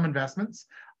seen some investments.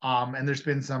 And there's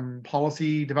been some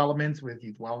policy developments with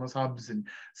youth wellness hubs and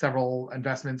several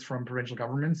investments from provincial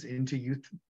governments into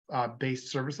youth-based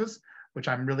services, which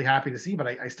I'm really happy to see, but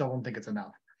I still don't think it's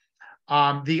enough.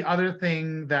 The other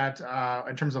thing that,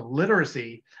 in terms of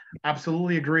literacy,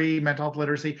 absolutely agree, mental health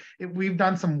literacy. We've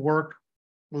done some work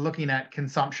looking at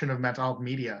consumption of mental health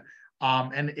media,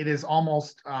 and it is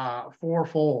almost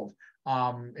fourfold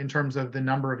in terms of the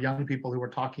number of young people who are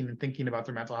talking and thinking about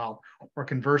their mental health or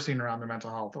conversing around their mental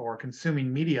health or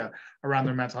consuming media around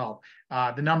their mental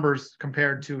health. The numbers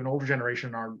compared to an older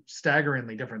generation are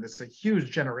staggeringly different. This is a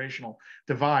huge generational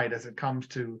divide as it comes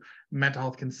to mental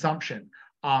health consumption.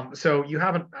 So you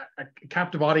have a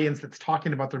captive audience that's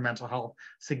talking about their mental health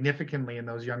significantly in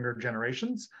those younger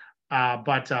generations. And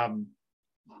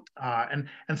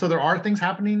so there are things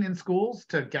happening in schools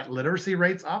to get literacy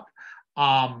rates up.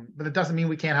 But it doesn't mean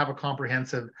we can't have a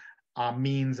comprehensive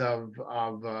means of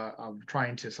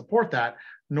trying to support that,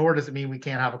 nor does it mean we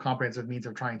can't have a comprehensive means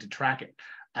of trying to track it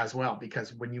as well,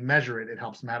 because when you measure it, it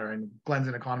helps matter. And Glenn's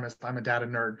an economist, I'm a data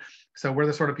nerd. So we're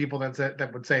the sort of people that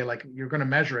would say, like, you're going to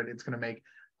measure it, it's going to make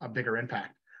a bigger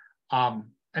impact.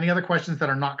 Any other questions that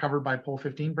are not covered by poll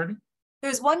 15, Brittany?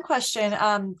 There's one question,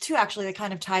 two actually, that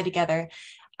kind of tie together.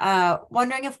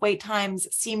 Wondering if wait times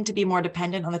seem to be more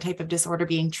dependent on the type of disorder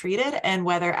being treated and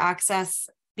whether access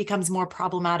becomes more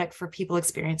problematic for people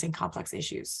experiencing complex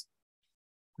issues.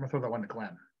 I'm gonna throw that one to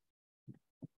Glenn.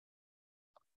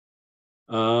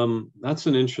 That's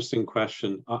an interesting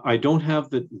question. I don't have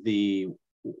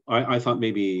I thought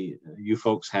maybe you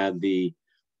folks had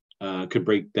could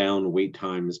break down wait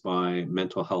times by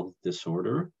mental health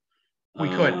disorder. We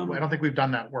could. I don't think we've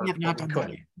done that work. We have not done that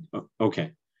yet.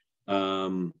 Okay.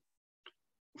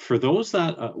 For those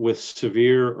that with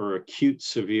severe or acute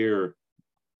severe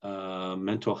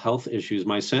mental health issues,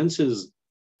 my sense is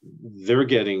they're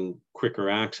getting quicker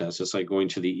access. It's like going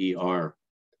to the ER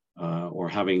or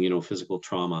having, you know, physical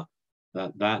trauma.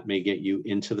 That may get you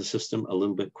into the system a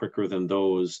little bit quicker than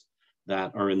those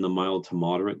that are in the mild to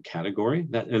moderate category.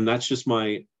 And that's just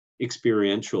my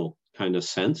experiential kind of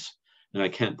sense. And I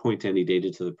can't point to any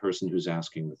data to the person who's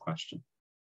asking the question.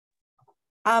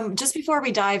 Just before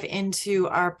we dive into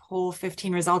our poll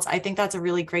 15 results, I think that's a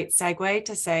really great segue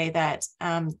to say that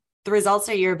the results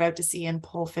that you're about to see in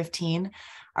poll 15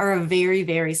 are a very,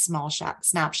 very small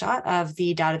snapshot of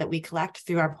the data that we collect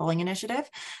through our polling initiative.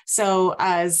 So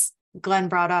as Glenn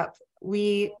brought up,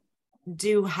 we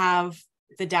do have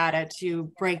the data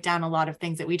to break down a lot of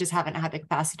things that we just haven't had the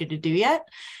capacity to do yet.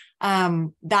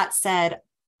 That said,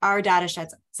 our data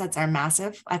sets are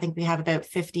massive. I think we have about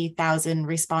 50,000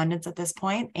 respondents at this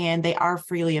point, and they are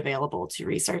freely available to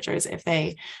researchers if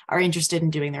they are interested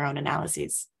in doing their own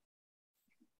analyses.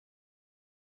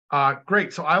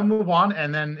 Great. So I'll move on,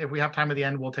 and then if we have time at the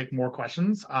end, we'll take more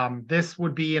questions. This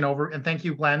would be and thank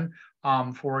you, Glenn,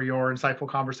 for your insightful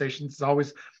conversations. As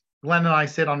always, Glenn and I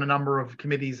sit on a number of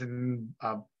committees and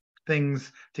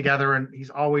things together, and he's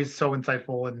always so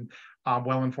insightful and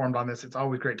well-informed on this. It's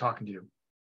always great talking to you.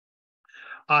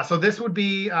 So this would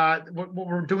be, what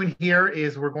we're doing here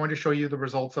is we're going to show you the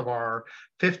results of our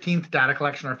 15th data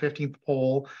collection, our 15th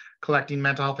poll, collecting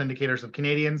mental health indicators of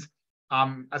Canadians.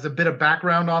 As a bit of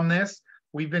background on this,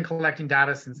 we've been collecting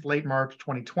data since late March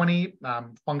 2020,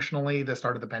 functionally the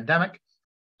start of the pandemic.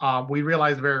 We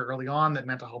realized very early on that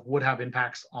mental health would have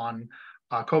impacts on,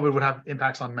 COVID would have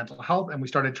impacts on mental health, and we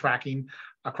started tracking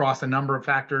across a number of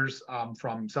factors,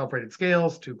 from self-rated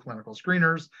scales to clinical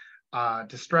screeners,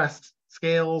 distressed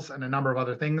scales, and a number of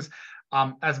other things.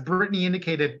 As Brittany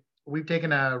indicated, we've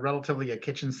taken a relatively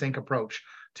kitchen sink approach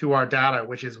to our data,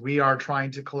 which is we are trying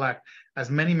to collect as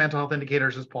many mental health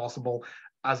indicators as possible,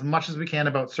 as much as we can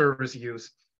about service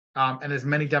use, and as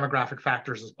many demographic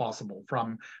factors as possible,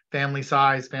 from family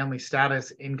size, family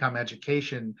status, income,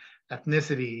 education,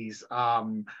 ethnicities,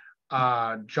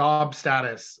 job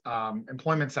status,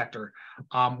 employment sector.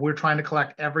 We're trying to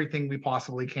collect everything we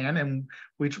possibly can. And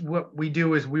what we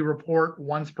do is we report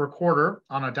once per quarter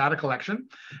on a data collection.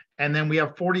 And then we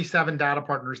have 47 data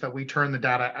partners that we turn the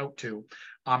data out to,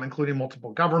 including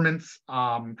multiple governments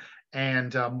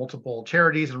and multiple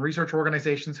charities and research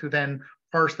organizations who then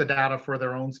parse the data for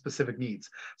their own specific needs.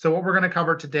 So what we're going to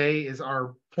cover today is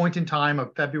our point in time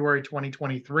of February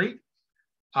 2023.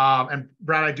 And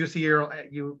Brad, I do see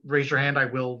you raise your hand. I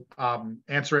will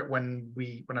answer it when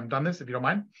I'm done this, if you don't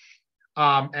mind.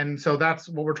 And so that's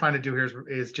what we're trying to do here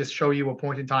is just show you a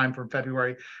point in time from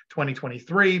February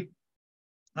 2023.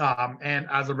 And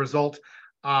as a result,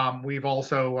 we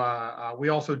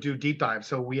also do deep dives.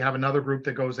 So we have another group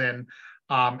that goes in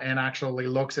and actually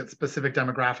looks at specific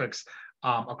demographics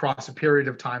across a period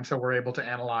of time. So we're able to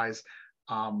analyze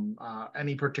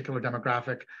any particular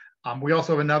demographic. We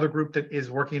also have another group that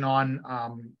is working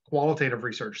on qualitative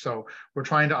research. So we're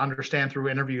trying to understand through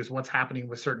interviews what's happening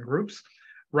with certain groups.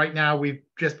 Right now, we've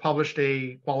just published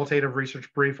a qualitative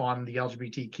research brief on the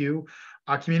LGBTQ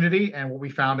community and what we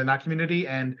found in that community.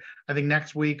 And I think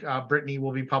next week, Brittany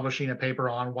will be publishing a paper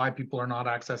on why people are not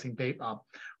accessing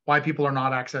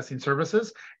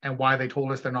services and why they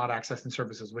told us they're not accessing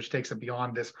services, which takes it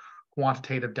beyond this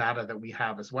quantitative data that we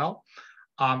have as well.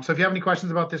 So if you have any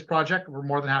questions about this project, we're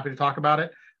more than happy to talk about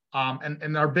it.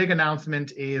 And our big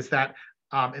announcement is that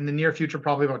in the near future,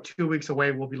 probably about 2 weeks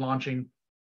away, we'll be launching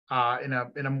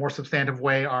in a more substantive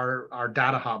way our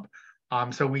data hub.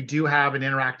 So we do have an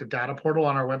interactive data portal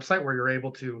on our website where you're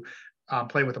able to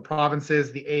play with the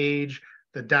provinces, the age,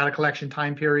 the data collection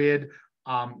time period,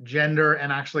 gender,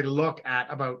 and actually look at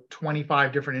about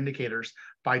 25 different indicators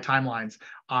by timelines.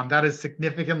 That is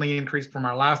significantly increased from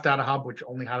our last data hub, which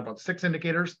only had about 6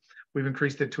 indicators. We've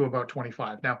increased it to about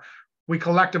 25. Now, we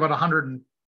collect about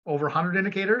over 100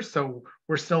 indicators, so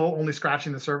we're still only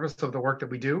scratching the surface of the work that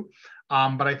we do.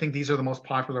 But I think these are the most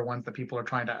popular ones that people are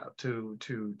trying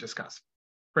to discuss.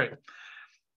 Great.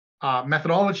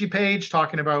 Methodology page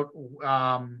talking about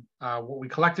what we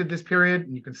collected this period,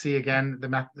 and you can see again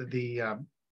the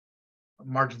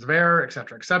margins of error, et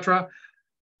cetera, et cetera.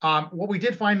 What we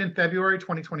did find in February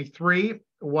 2023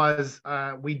 was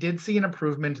we did see an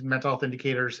improvement in mental health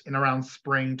indicators in around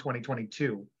spring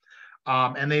 2022.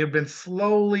 And they have been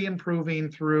slowly improving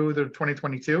through the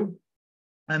 2022.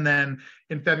 And then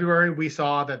in February, we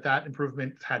saw that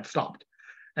improvement had stopped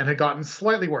and had gotten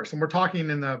slightly worse. And we're talking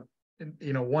in the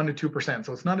 1% to 2%.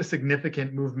 So it's not a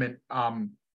significant movement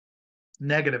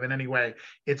negative in any way.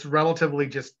 It's relatively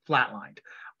just flatlined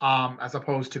as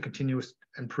opposed to continuous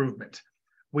improvement.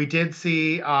 We did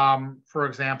see, for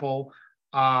example,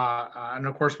 And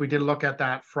of course, we did look at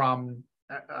that from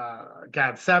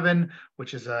GAD-7,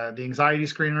 which is the anxiety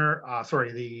screener.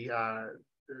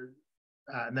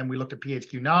 And then we looked at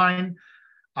PHQ-9,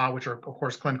 which are, of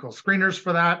course, clinical screeners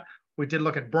for that. We did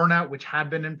look at burnout, which had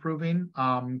been improving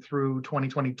through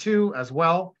 2022 as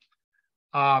well.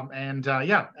 And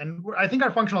I think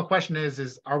our functional question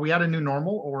is are we at a new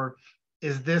normal, or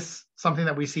is this something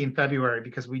that we see in February?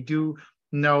 Because we do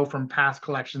know from past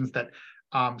collections that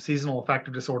seasonal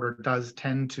affective disorder does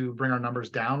tend to bring our numbers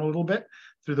down a little bit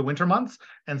through the winter months.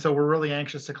 And so we're really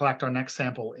anxious to collect our next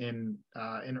sample in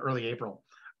early April,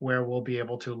 where we'll be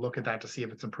able to look at that to see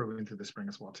if it's improving through the spring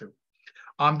as well too.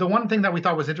 The one thing that we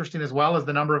thought was interesting as well is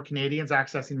the number of Canadians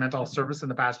accessing mental health service in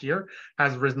the past year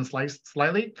has risen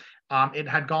slightly. It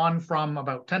had gone from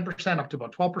about 10% up to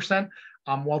about 12%,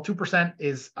 while 2%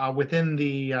 is within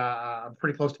the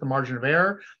pretty close to the margin of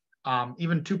error.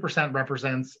 Even 2%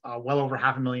 represents well over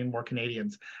 500,000 more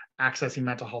Canadians accessing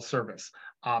mental health service.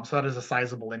 So that is a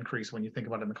sizable increase when you think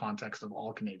about it in the context of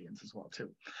all Canadians as well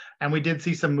too. And we did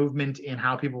see some movement in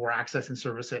how people were accessing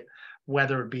service,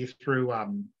 whether it be through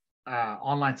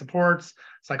online supports,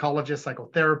 psychologists,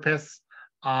 psychotherapists,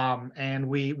 and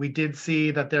we did see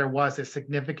that there was a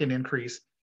significant increase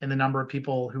in the number of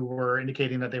people who were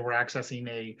indicating that they were accessing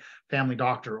a family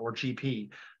doctor or GP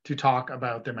to talk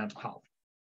about their mental health.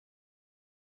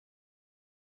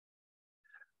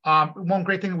 One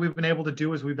great thing we've been able to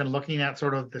do is we've been looking at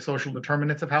sort of the social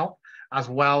determinants of health, as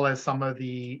well as some of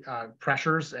the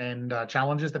pressures and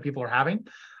challenges that people are having.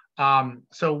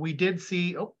 So we did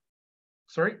see,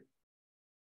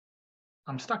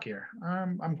 I'm stuck here.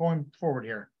 I'm going forward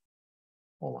here.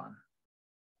 Hold on.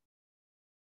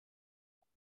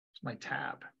 It's my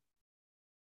tab.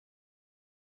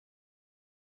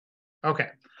 Okay,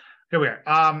 here we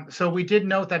are. So we did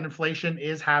note that inflation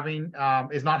is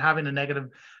not having a negative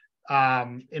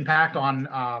impact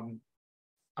on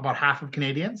about half of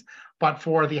Canadians, but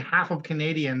for the half of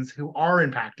Canadians who are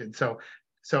impacted. So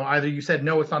either you said,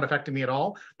 no, it's not affecting me at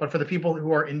all, but for the people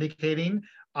who are indicating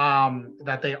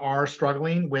that they are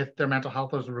struggling with their mental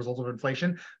health as a result of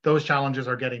inflation, those challenges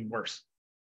are getting worse.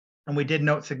 And we did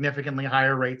note significantly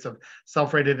higher rates of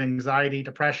self-rated anxiety,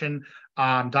 depression,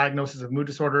 diagnosis of mood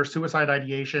disorder, suicide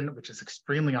ideation, which is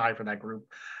extremely high for that group,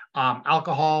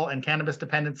 alcohol and cannabis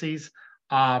dependencies,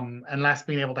 and less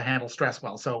being able to handle stress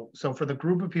well. So for the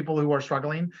group of people who are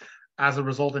struggling as a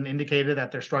result and indicated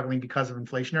that they're struggling because of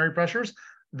inflationary pressures,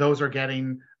 those are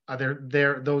getting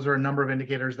those are a number of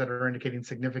indicators that are indicating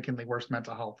significantly worse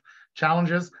mental health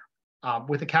challenges,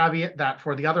 with the caveat that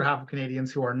for the other half of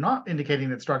Canadians who are not indicating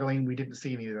that struggling, we didn't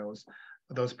see any of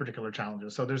those particular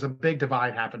challenges. So there's a big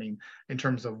divide happening in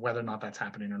terms of whether or not that's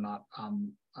happening or not.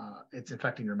 It's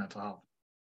affecting your mental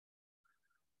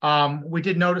health. We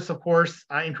did notice, of course,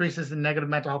 increases in negative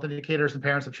mental health indicators in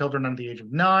parents of children under the age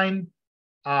of 9.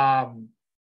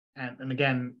 And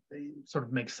again, it sort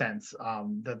of makes sense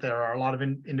that there are a lot of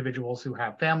individuals who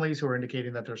have families who are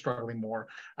indicating that they're struggling more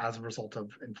as a result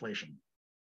of inflation.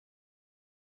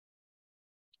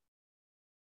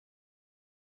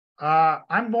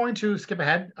 I'm going to skip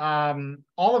ahead.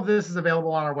 All of this is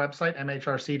available on our website,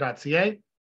 mhrc.ca.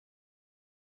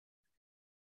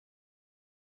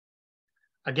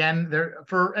 Again,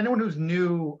 for anyone who's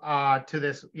new to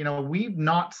this, we've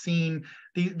not seen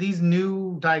these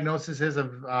new diagnoses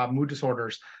of mood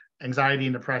disorders, anxiety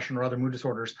and depression or other mood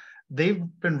disorders. They've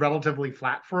been relatively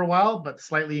flat for a while, but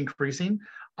slightly increasing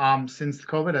since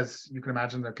COVID. As you can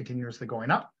imagine, they're continuously going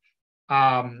up.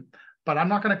 But I'm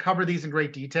not going to cover these in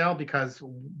great detail because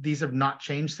these have not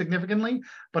changed significantly.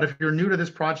 But if you're new to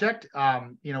this project,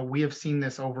 we have seen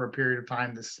this over a period of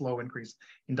time, this slow increase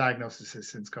in diagnoses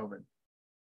since COVID.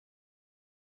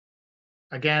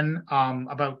 Again,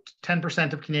 about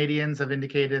 10% of Canadians have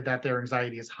indicated that their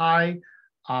anxiety is high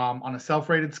on a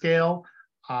self-rated scale.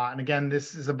 And again,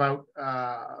 this is about,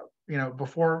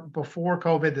 before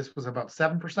COVID, this was about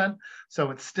 7%.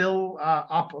 So it's still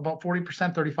up about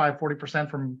 40%, 35, 40%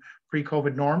 from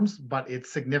pre-COVID norms, but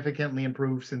it's significantly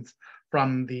improved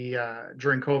from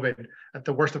during COVID. At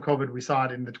the worst of COVID, we saw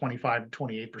it in the 25 to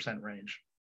 28% range.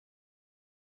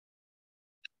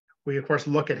 We, of course,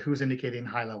 look at who's indicating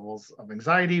high levels of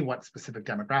anxiety, what specific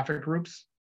demographic groups.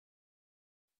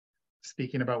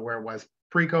 Speaking about where it was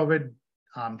pre-COVID,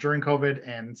 during COVID,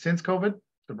 and since COVID,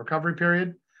 the recovery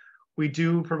period. We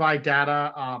do provide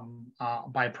data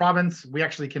by province. We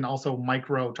actually can also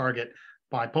micro-target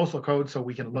by postal code, so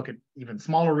we can look at even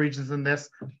smaller regions than this.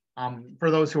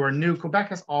 For those who are new, Quebec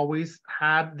has always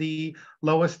had the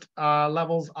lowest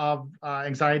levels of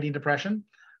anxiety and depression.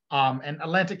 And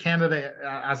Atlantic Canada,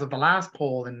 as of the last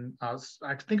poll, and I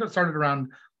think it started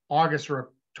around August or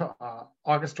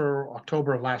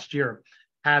October of last year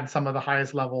had some of the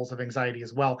highest levels of anxiety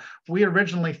as well. We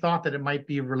originally thought that it might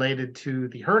be related to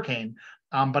the hurricane,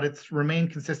 but it's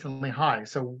remained consistently high.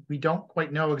 So we don't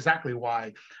quite know exactly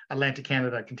why Atlantic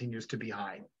Canada continues to be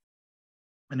high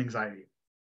in anxiety.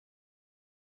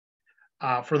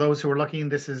 For those who are looking,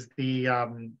 this is the,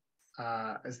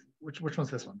 which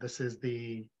one's this one? This is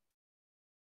the,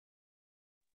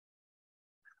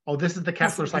 oh, this is the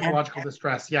Kessler Psychological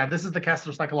Distress. Yeah, this is the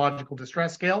Kessler Psychological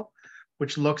Distress Scale,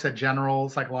 which looks at general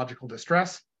psychological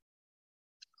distress.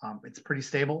 It's pretty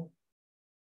stable.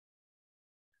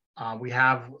 We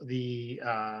have the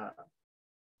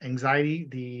anxiety,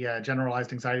 the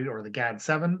generalized anxiety, or the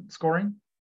GAD-7 scoring.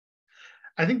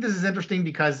 I think this is interesting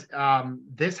because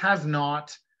this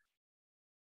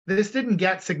didn't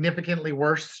get significantly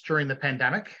worse during the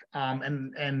pandemic,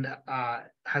 and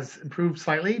has improved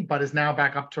slightly, but is now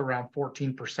back up to around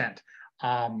 14%,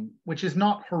 which is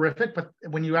not horrific. But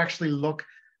when you actually look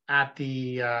at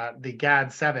the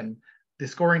GAD-7, the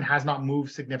scoring has not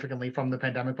moved significantly from the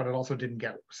pandemic, but it also didn't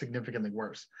get significantly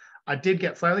worse. It did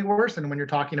get slightly worse, and when you're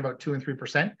talking about 2 and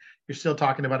 3%, you're still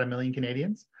talking about 1 million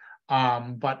Canadians.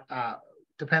 But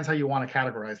depends how you want to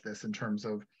categorize this in terms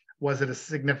of, was it a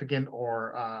significant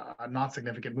or a not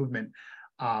significant movement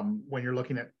when you're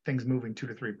looking at things moving 2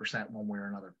 to 3% one way or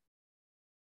another.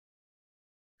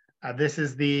 This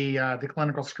is the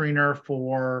clinical screener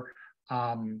for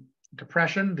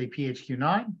depression, the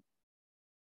PHQ-9.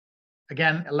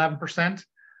 Again, 11%.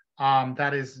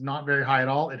 That is not very high at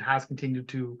all. It has continued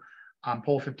to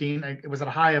pull 15. It was at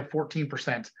a high of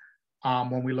 14%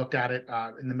 when we looked at it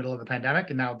in the middle of the pandemic,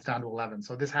 and now it's down to 11.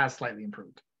 So this has slightly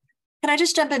improved. Can I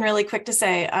just jump in really quick to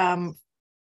say,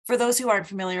 for those who aren't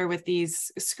familiar with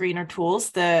these screener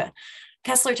tools, the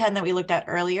Kessler 10 that we looked at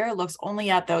earlier looks only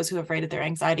at those who have rated their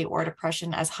anxiety or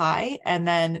depression as high. And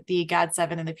then the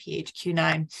GAD-7 and the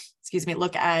PHQ-9,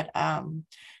 look at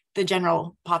the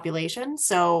general population.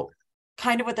 So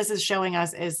kind of what this is showing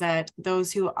us is that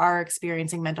those who are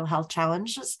experiencing mental health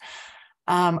challenges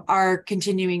are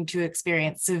continuing to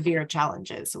experience severe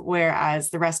challenges, whereas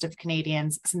the rest of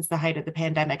Canadians, since the height of the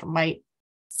pandemic, might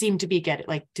seem to be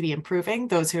improving.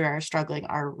 Those who are struggling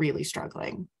are really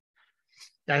struggling.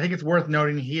 Yeah, I think it's worth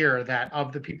noting here that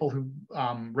of the people who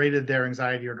rated their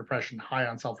anxiety or depression high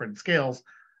on self-rated scales,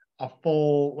 a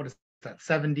full,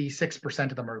 76%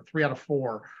 of them, or 3 out of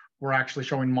 4, were actually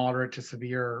showing moderate to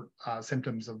severe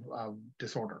symptoms of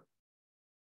disorder.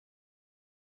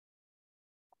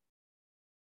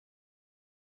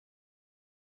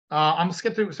 I'm gonna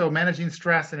skip through. So managing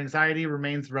stress and anxiety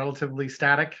remains relatively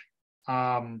static.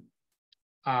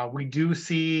 We do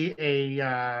see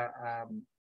a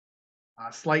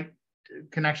slight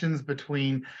connections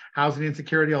between housing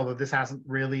insecurity, although this hasn't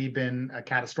really been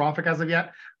catastrophic as of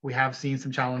yet. We have seen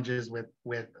some challenges with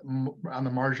on the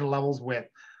marginal levels with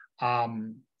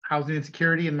housing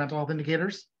insecurity and mental health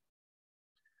indicators.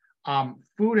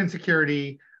 Food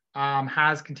insecurity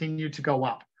has continued to go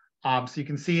up. So you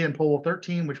can see in poll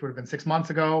 13, which would have been 6 months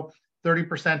ago,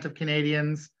 30% of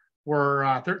Canadians were,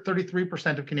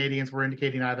 33% of Canadians were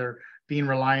indicating either being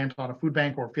reliant on a food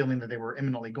bank or feeling that they were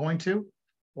imminently going to,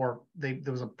 or there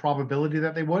was a probability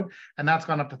that they would, and that's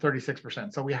gone up to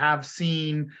 36%. So we have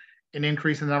seen an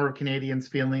increase in the number of Canadians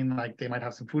feeling like they might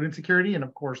have some food insecurity, and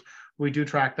of course, we do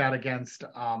track that against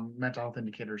mental health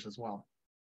indicators as well.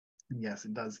 And yes,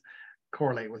 it does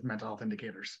correlate with mental health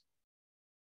indicators.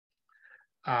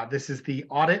 This is the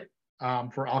audit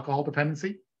for alcohol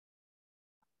dependency.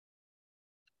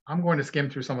 I'm going to skim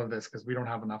through some of this because we don't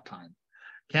have enough time.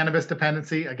 Cannabis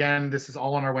dependency, again, this is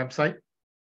all on our website.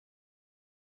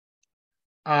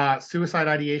 Suicide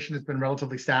ideation has been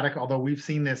relatively static, although we've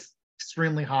seen this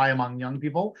extremely high among young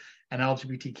people and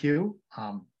LGBTQ,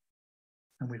 and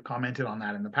we've commented on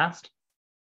that in the past.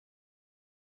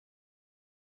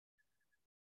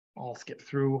 I'll skip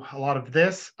through a lot of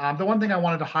this. The one thing I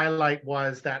wanted to highlight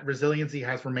was that resiliency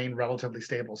has remained relatively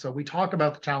stable. So we talk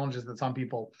about the challenges that some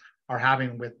people are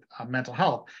having with mental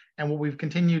health. And what we've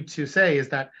continued to say is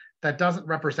that that doesn't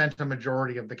represent a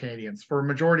majority of the Canadians. For a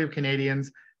majority of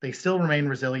Canadians, they still remain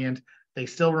resilient. They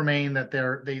still remain that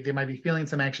they might be feeling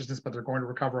some anxiousness, but they're going to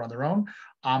recover on their own.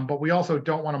 But we also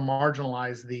don't want to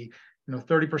marginalize the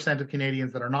 30% of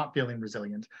Canadians that are not feeling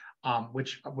resilient,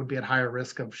 which would be at higher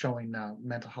risk of showing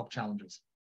mental health challenges.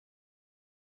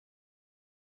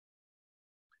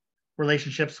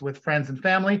 Relationships with friends and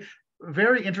family.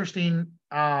 Very interesting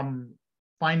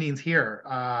findings here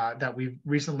that we've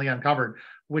recently uncovered,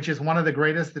 which is one of the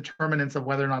greatest determinants of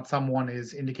whether or not someone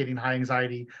is indicating high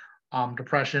anxiety,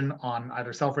 depression on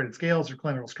either self-rated scales or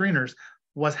clinical screeners.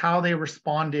 was how they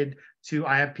responded to,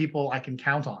 I have people I can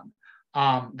count on.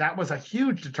 That was a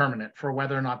huge determinant for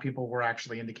whether or not people were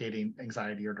actually indicating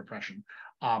anxiety or depression,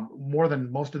 more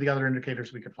than most of the other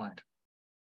indicators we could find.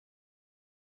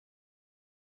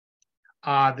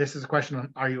 This is a question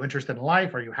on, are you interested in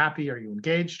life? Are you happy? Are you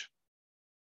engaged?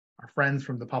 Our friends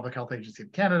from the Public Health Agency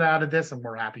of Canada added this, and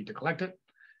we're happy to collect it.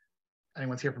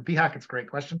 Anyone's here from PHAC? It's a great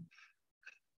question.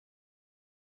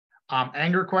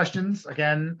 Anger questions,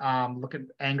 again, look at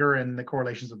anger and the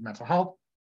correlations with mental health.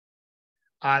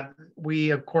 We,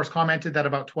 of course, commented that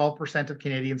about 12% of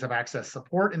Canadians have accessed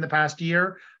support in the past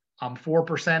year.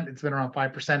 4%, it's been around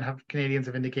 5% of Canadians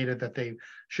have indicated that they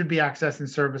should be accessing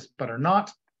service but are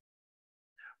not.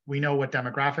 We know what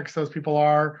demographics those people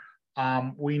are.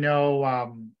 We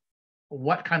know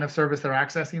what kind of service they're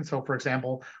accessing. So, for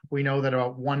example, we know that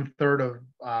about 1/3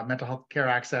 of mental health care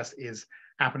access is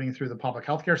happening through the public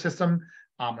healthcare system.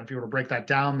 If you were to break that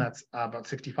down, that's about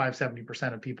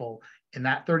 65–70% of people in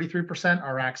that 33%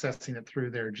 are accessing it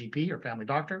through their GP or family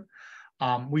doctor.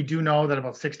 We do know that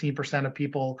about 16% of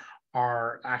people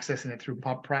are accessing it through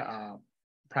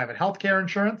private healthcare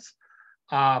insurance.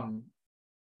 And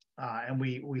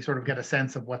we sort of get a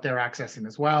sense of what they're accessing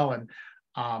as well. And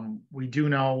we do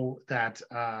know that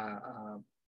how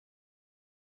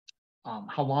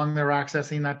long they're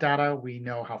accessing that data. We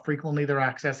know how frequently they're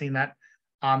accessing that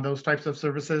those types of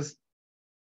services.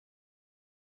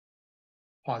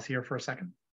 Pause here for a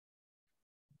second.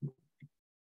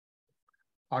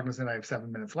 Cognizant, I have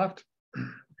 7 minutes left.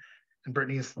 And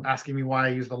Brittany is asking me why I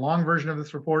use the long version of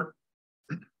this report.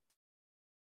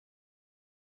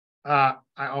 I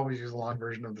always use the long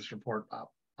version of this report.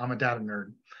 I'm a data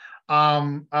nerd.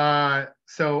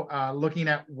 So looking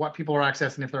at what people are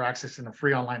accessing, if they're accessing a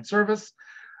free online service,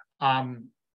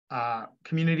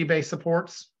 community-based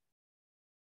supports,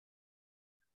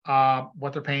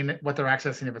 what they're paying, what they're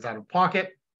accessing if it's out of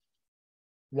pocket,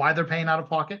 why they're paying out of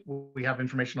pocket. We have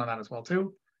information on that as well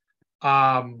too.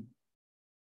 Why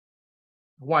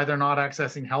they're not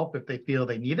accessing help if they feel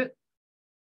they need it.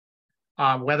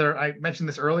 Whether, I mentioned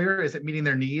this earlier, is it meeting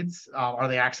their needs? Are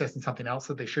they accessing something else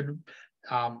that they should,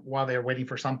 while they're waiting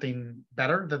for something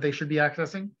better that they should be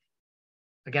accessing?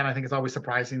 Again, I think it's always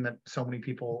surprising that so many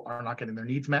people are not getting their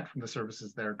needs met from the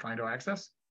services they're trying to access.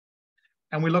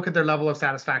 And we look at their level of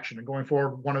satisfaction. And going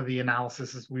forward, one of the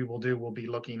analyses we will do will be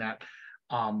looking at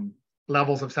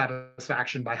levels of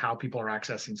satisfaction by how people are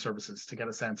accessing services to get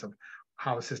a sense of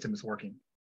how the system is working.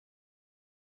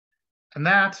 And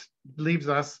that leaves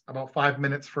us about 5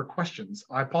 minutes for questions.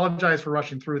 I apologize for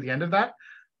rushing through the end of that,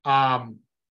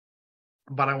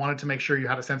 but I wanted to make sure you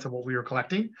had a sense of what we were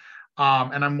collecting.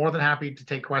 And I'm more than happy to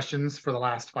take questions for the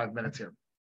last 5 minutes here.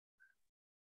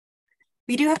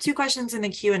 We do have 2 questions in the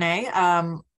Q&A.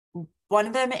 One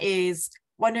of them is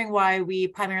wondering why we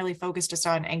primarily focus just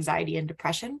on anxiety and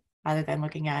depression rather than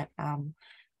looking at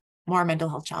more mental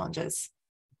health challenges.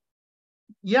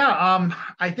 Yeah,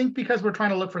 I think because we're trying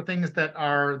to look for things that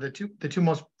are the two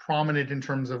most prominent in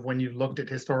terms of when you looked at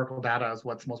historical data as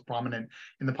what's most prominent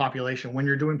in the population. When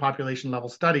you're doing population level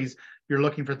studies, you're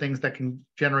looking for things that can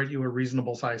generate you a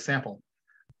reasonable size sample.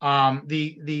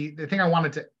 The thing I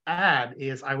wanted to add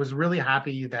is I was really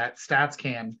happy that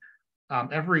StatsCan,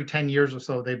 every 10 years or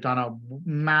so, they've done a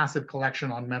massive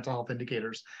collection on mental health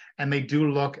indicators, and they do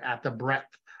look at the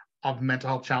breadth of mental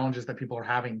health challenges that people are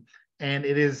having. And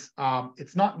it is,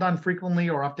 it's not done frequently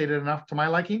or updated enough to my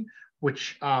liking,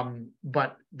 which,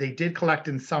 but they did collect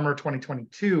in summer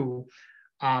 2022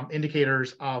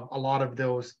 indicators of a lot of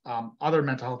those other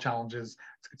mental health challenges,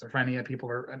 schizophrenia, people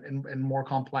are, and more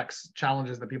complex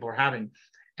challenges that people are having.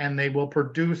 And they will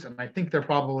produce, and I think they're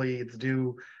probably, it's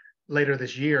due later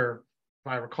this year,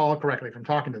 if I recall correctly from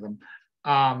talking to them,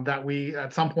 that we,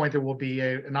 at some point, there will be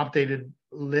an updated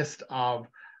list of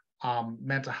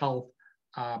mental health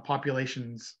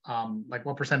populations, like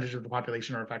what percentage of the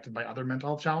population are affected by other mental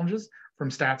health challenges from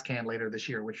StatsCan later this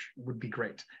year, which would be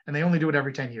great. And they only do it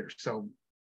every 10 years. So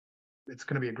it's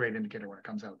going to be a great indicator when it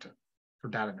comes out for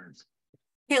data nerds.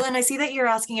 Caitlin, I see that you're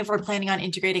asking if we're planning on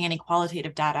integrating any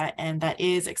qualitative data, and that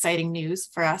is exciting news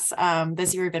for us.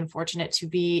 This year, we've been fortunate to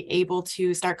be able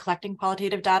to start collecting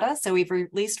qualitative data. So we've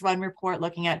released one report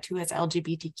looking at 2S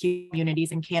LGBTQ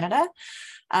communities in Canada.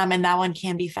 And that one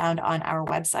can be found on our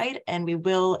website. And we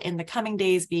will, in the coming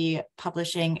days, be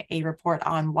publishing a report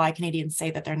on why Canadians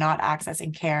say that they're not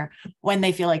accessing care when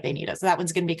they feel like they need it. So that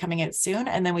one's going to be coming out soon.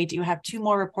 And then we do have 2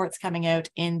 more reports coming out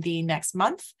in the next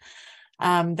month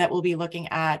that will be looking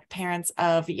at parents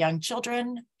of young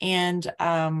children and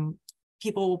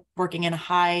people working in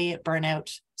high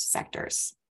burnout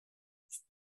sectors.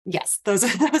 Yes, those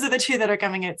are the two that are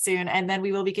coming out soon. And then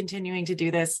we will be continuing to do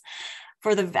this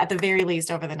for at the very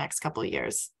least over the next couple of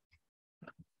years.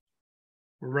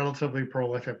 We're relatively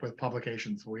prolific with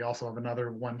publications. We also have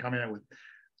another one coming out with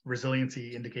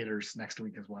resiliency indicators next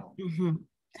week as well. Mm-hmm.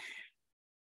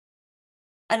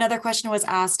 Another question was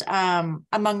asked,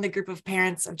 among the group of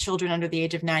parents of children under the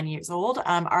age of 9 years old,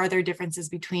 are there differences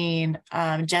between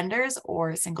genders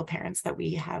or single parents that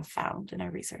we have found in our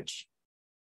research?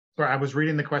 Sorry, I was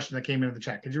reading the question that came into the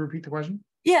chat. Could you repeat the question?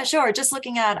 Yeah, sure. Just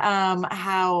looking at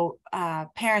how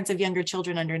parents of younger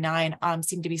children under 9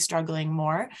 seem to be struggling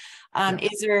more.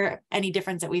 Is there any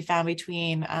difference that we found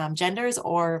between genders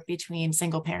or between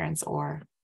single parents or?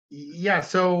 Yeah,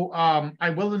 so I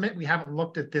will admit we haven't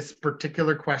looked at this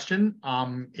particular question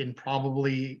in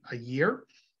probably a year.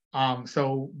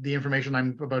 So the information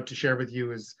I'm about to share with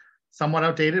you is somewhat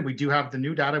outdated. We do have the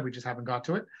new data, we just haven't got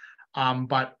to it.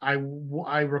 But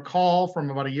I recall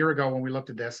from about a year ago when we looked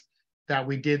at this, that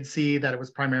we did see that it was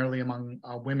primarily among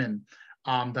women,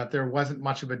 that there wasn't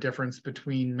much of a difference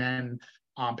between men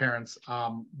parents,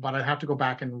 but I'd have to go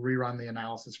back and rerun the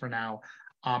analysis for now.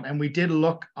 And we did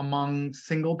look among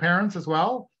single parents as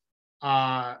well.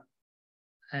 And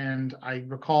I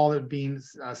recall it being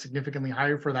significantly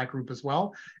higher for that group as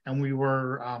well. And we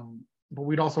were, but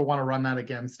we'd also want to run that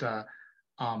against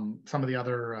some of the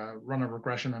other run of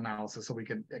regression analysis so we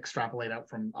could extrapolate out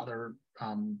from other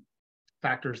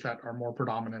factors that are more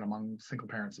predominant among single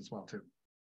parents as well too.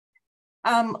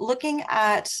 Looking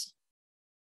at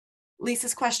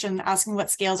Lisa's question, asking what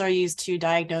scales are used to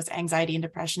diagnose anxiety and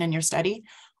depression in your study.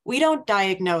 We don't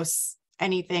diagnose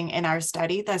anything in our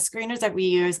study. The screeners that we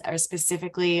use are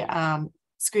specifically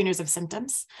screeners of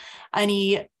symptoms.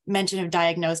 Any mention of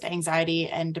diagnosed anxiety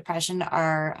and depression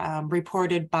are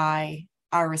reported by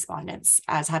our respondents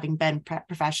as having been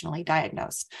professionally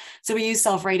diagnosed. So we use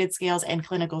self-rated scales and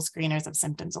clinical screeners of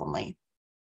symptoms only.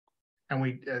 And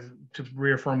we, to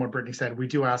reaffirm what Brittany said, we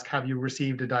do ask, have you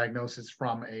received a diagnosis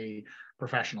from a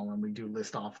professional? And we do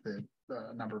list off the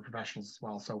number of professionals as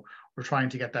well. So we're trying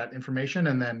to get that information.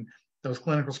 And then those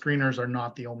clinical screeners are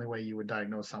not the only way you would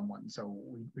diagnose someone. So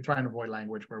we try and avoid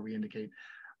language where we indicate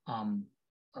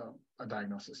a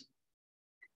diagnosis.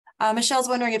 Michelle's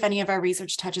wondering if any of our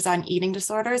research touches on eating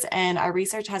disorders, and our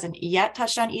research hasn't yet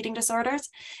touched on eating disorders.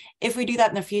 If we do that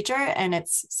in the future, and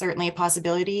it's certainly a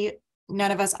possibility,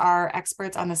 none of us are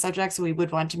experts on the subject, so we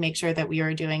would want to make sure that we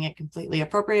are doing it completely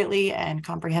appropriately and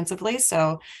comprehensively.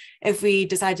 So if we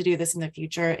decide to do this in the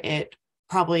future, it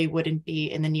probably wouldn't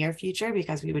be in the near future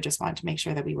because we would just want to make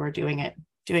sure that we were doing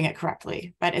it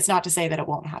correctly. But it's not to say that it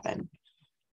won't happen.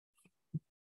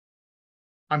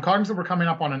 I'm cognizant we're coming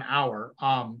up on an hour.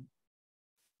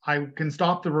 I can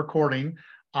stop the recording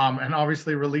and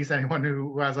obviously release anyone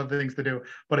who has other things to do.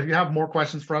 But if you have more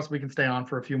questions for us, we can stay on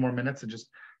for a few more minutes and just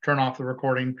turn off the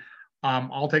recording.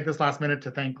 I'll take this last minute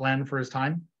to thank Glenn for his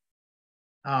time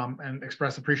and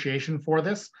express appreciation for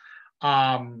this.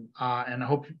 And I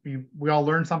hope we all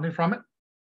learned something from it.